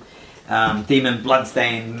demon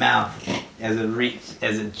bloodstained mouth as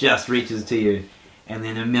it just reaches to you. And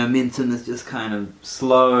then the momentum is just kind of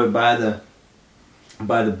slowed by the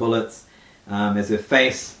bullets. As her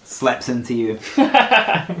face slaps into you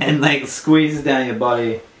and like squeezes down your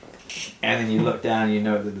body, and then you look down and you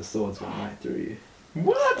know that the sword's went right through you.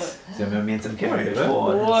 What? So momentum carried Wait, it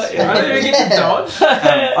forward. What? I didn't get to dodge.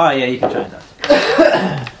 Oh yeah, you can try and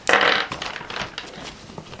dodge.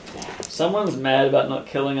 Someone's mad about not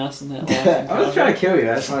killing us in that last I was trying to kill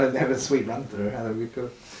you. I just wanted to have a sweet run through. How that would be cool.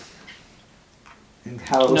 And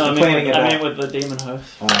Hala was No, complaining I about. meant with the demon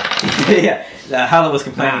host. Yeah, Hala was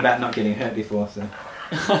complaining about not getting hurt before. So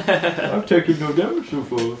I've taken no damage so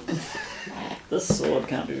far. This sword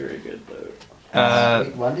can't be very good though.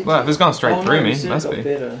 Well, if it's gone straight through me, it must be.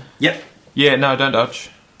 Better. Yep. Yeah, no, don't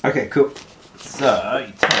dodge. Okay, cool. So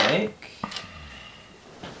you take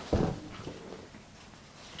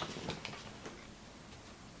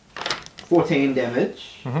 14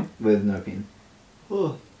 damage Mhm. with no pin.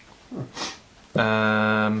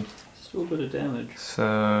 Still a bit of damage. So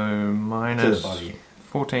To minus the body.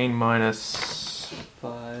 14 minus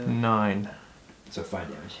 5. 9. So 5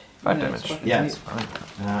 damage. 5 Yeah, damage. it's fucking Yeah. That's fine.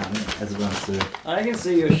 As it runs through. I can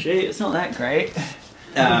see your sheet. It's not that great.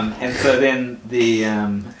 And so then the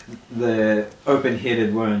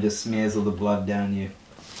open-headed wound just smears all the blood down you.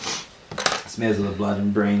 Smears all the blood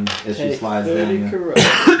and brain as she slides down you.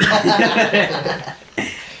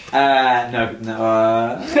 No, no.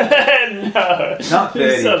 not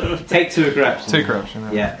 30. Son of a- Take 2 corruption. 2 corruption.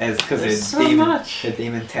 Yeah, because There's her so much.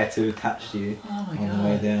 demon tattoo touched you Oh my on the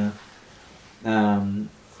way god. down.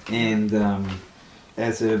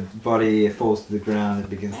 As her body falls to the ground, it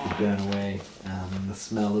begins to burn away. The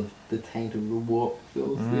smell of the taint of the warp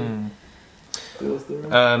fills the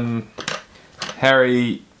room.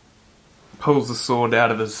 Harry pulls the sword out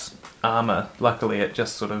of his armour. Luckily, it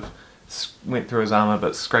just sort of went through his armour,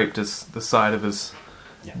 but scraped the side of his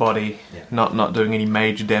body, not doing any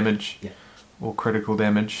major damage or critical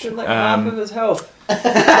damage. Did like half of his health.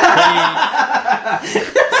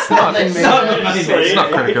 It's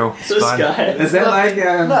not critical. It's This fine. guy. Is that like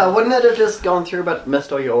No, wouldn't it have just gone through but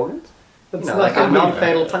missed all your organs? It's You know, like like a a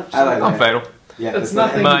non-fatal punch. I like Not that. fatal. Yeah, It's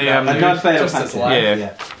nothing. My, a non-fatal just punch. as life.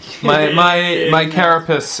 Yeah. My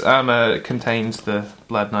carapace armor contains the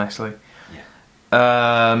blood nicely.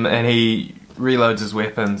 And he reloads his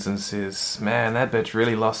weapons and says, "Man, that bitch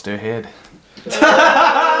really lost her head."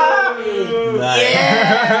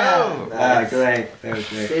 Great. That was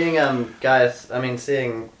great.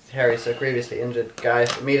 Seeing Harry so grievously injured, Guy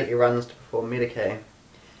immediately runs to perform Medicae.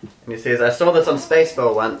 And he says, I saw this on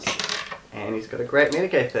Spaceball once, and he's got a great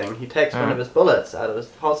Medicae thing. He takes one of his bullets out of his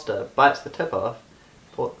holster, bites the tip off,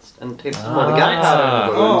 and attempts to pour the gunpowder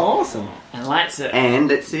in the wound. Oh, awesome. And lights it. And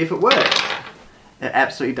let's see if it works. It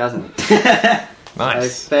absolutely doesn't. I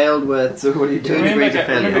Nice. failed with So what do you do? Remember, degrees of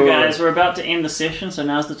failure. remember guys, we're about to end the session, so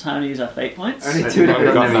now's the time to use our fate points. Only I 2 don't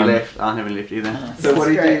degrees. have any left. I don't have any left either. So what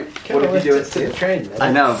did you? What did you do to instead? the train, man?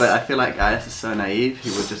 I know, but I feel like Gaius is so naive. He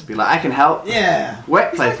would just be like, I can help. Yeah. Work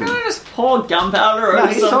He's like, placement. can I just pour gunpowder No, over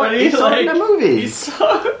he saw somebody? it in the movie. He's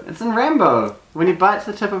so... It's in Rambo. When he bites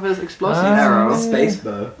the tip of his explosive Ah. arrow. Space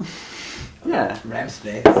bow. Yeah. Ram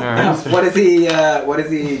space. Alright. What does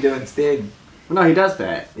he do instead? No, he does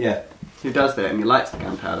that. Yeah. He does that and he lights the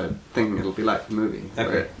gunpowder, thinking it'll be like the movie. Okay.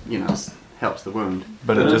 Where it, helps the wound.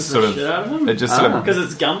 But it just sort of, it just sort of Because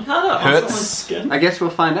it's gunpowder on Hurts. someone's skin. I guess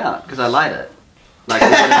we'll find out, because I light it. Like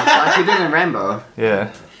we did in Rambo.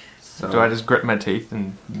 yeah. So Do I just grit my teeth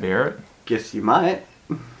and bear it? guess you might.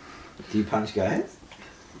 Do you punch guys?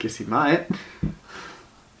 Guess you might.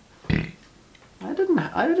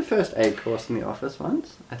 I did a first aid course in the office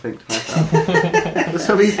once. I think to myself, this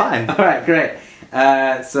will be fine. All right, great.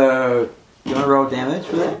 So you want to roll damage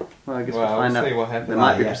for that? Well, I guess Well, we'll find we'll out. see what happens. There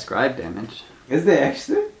might be yeah. prescribed damage. Is there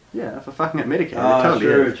actually? Yeah, for fucking at Medicaid. Oh, it totally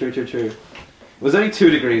true, is. true. It was only 2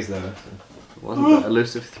 degrees though. It wasn't the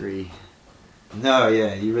elusive 3. No,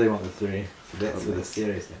 yeah, you really want the 3. So that's for the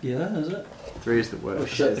serious thing. Yeah, is it? 3 is the worst. Oh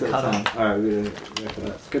shit, the it's cut time. Alright, we're gonna wrap it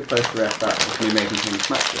up. It's a good place to wrap up with me making things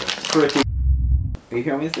much worse. Are you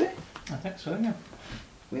here on Wednesday? I think so, yeah.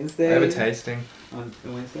 Wednesday? They have a tasting. On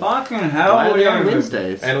Wednesday? Fucking hell, Why are they you on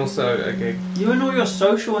Wednesdays? And also a gig. You and all your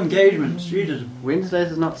social engagements, you just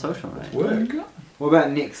Wednesdays is not social, right? Work. What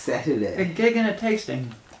about next a Saturday? gig and a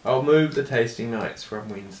tasting. I'll move the tasting nights from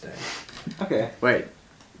Wednesday. Okay. Wait,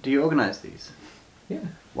 do you organise these? Yeah.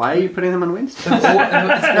 Why are you putting them on Wednesday? It's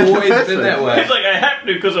always been that way. It's like I have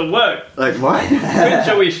to because of work. Like, what? When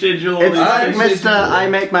shall we schedule all It's these like things? Mr. I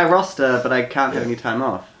make my roster, but I can't have any time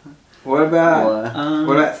off. What about Or,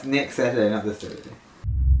 what about next Saturday, not this Saturday?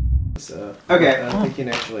 So, Okay. I think you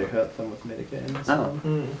can actually hurt them with Medicaid.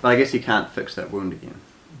 oh. But I guess you can't fix that wound again.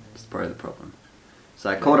 That's probably the problem. So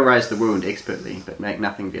I cauterize the wound expertly, but make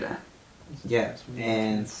nothing better. Yeah.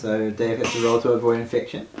 And so Dave has to roll to avoid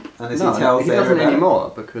infection. Unless No, he tells he Sarah doesn't about it.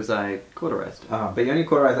 anymore because I cauterized it. Oh, but you only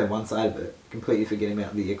cauterize like one side of it, completely forgetting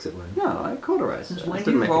about the exit wound. No, I cauterized Since it. when It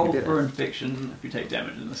do didn't you make roll any for better. infection if you take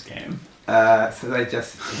damage in this game? So they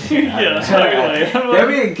just... Yeah, totally. That'd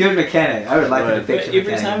be a good mechanic. I would like an Right. infection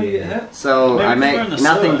Every mechanic. time you yeah. get hit? So Maybe I because we're in make the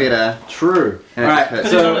nothing sewer. better. True. And it Alright, just hurts.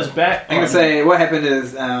 Because he's So- on his back. I'm gonna say what happened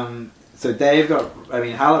is, so Dave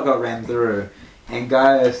Harlock got rammed through, and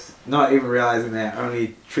Gaius, not even realizing that,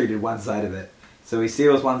 only treated one side of it. So he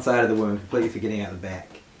seals one side of the wound, completely forgetting out the back.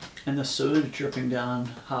 And the sewage dripping down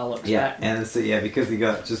Harlock's Yeah, back. and so because he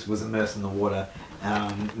was immersed in the water,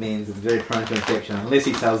 means it's very prone to infection unless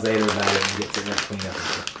he tells Zeta about it and gets it cleaned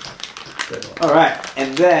up. All right,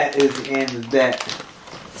 and that is the end of that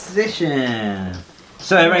session.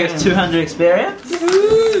 So everybody gets 200 experience.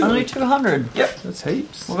 Only 200. That's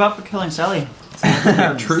heaps. What about for killing Sally?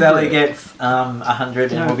 True Sally grit. gets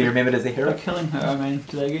 100 and No. will be remembered as a For hero. killing her, I mean,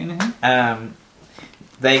 do they get anything?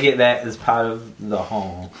 They get that as part of the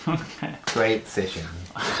whole Okay. great session.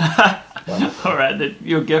 Alright,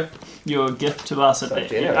 your gift to us at So the,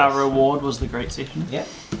 generous. our reward was the great session. Yeah.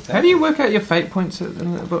 How do you work out your fate points?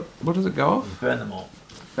 What does it go off? Burn them all.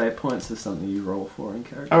 Fate points is something you roll for in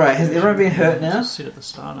character. All right. Has everyone been hurt now? Just said at the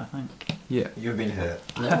start, I think. Yeah. You've been hurt.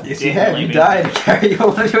 Yeah, Yes, you have. You died.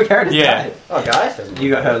 One of your characters Yeah. died. Oh, guys, doesn't You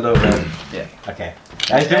got hurt a little bit. Yeah. Okay.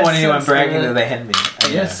 I just didn't want anyone since bragging the- that they had me.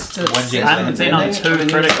 Yes, One it's- gen- I haven't been on two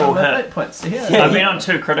critical hit. Fate points. Yeah. I've been on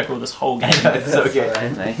 2 critical this whole game. I know, it's so good.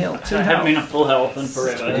 They heal. I haven't been on full health in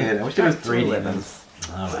forever. Dude, I wish there was 3 demons.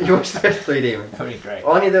 Oh, You wish there was 3 demons. that would be great.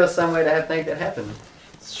 Only there was some way to make that happen.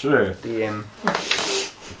 It's true. DM.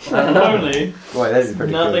 Only. Boy, that is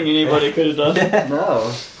pretty Nothing anybody could have done.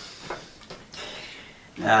 No.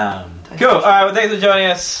 Cool. All right. Well, thanks for joining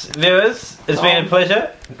us, viewers. It's been a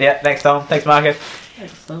pleasure. Yeah. Thanks, Tom. Thanks, Marcus.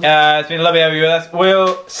 It's been lovely having you with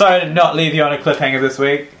us. Sorry to not leave you on a cliffhanger this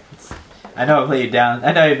week. I know I've let you down.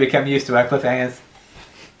 I know you've become used to our cliffhangers.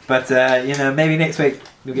 But, maybe next week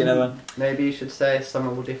you'll get another one. Maybe you should say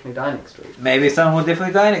someone will definitely die next week. Maybe someone will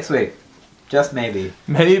definitely die next week. Just maybe.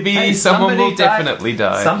 Maybe Hey, someone somebody will died. definitely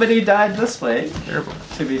die. Somebody died this week.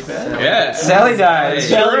 To be fair. Yeah. Sally died.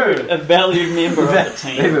 A valued member of the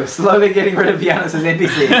They team. were slowly getting rid of Giannis as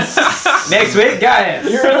NPCs. Next week, guys.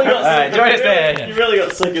 You really got Alright, sick join of us there. You really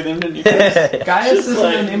got sick of them, didn't you? Gaius Just isn't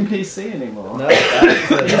like- an NPC anymore. No,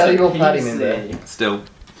 that's a valuable party PC. member. Still.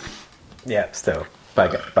 Yeah, still. Bye,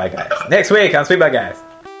 guys. Next week on Sweet Bye, guys.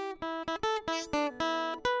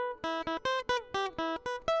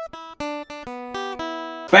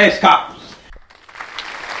 Space Cop.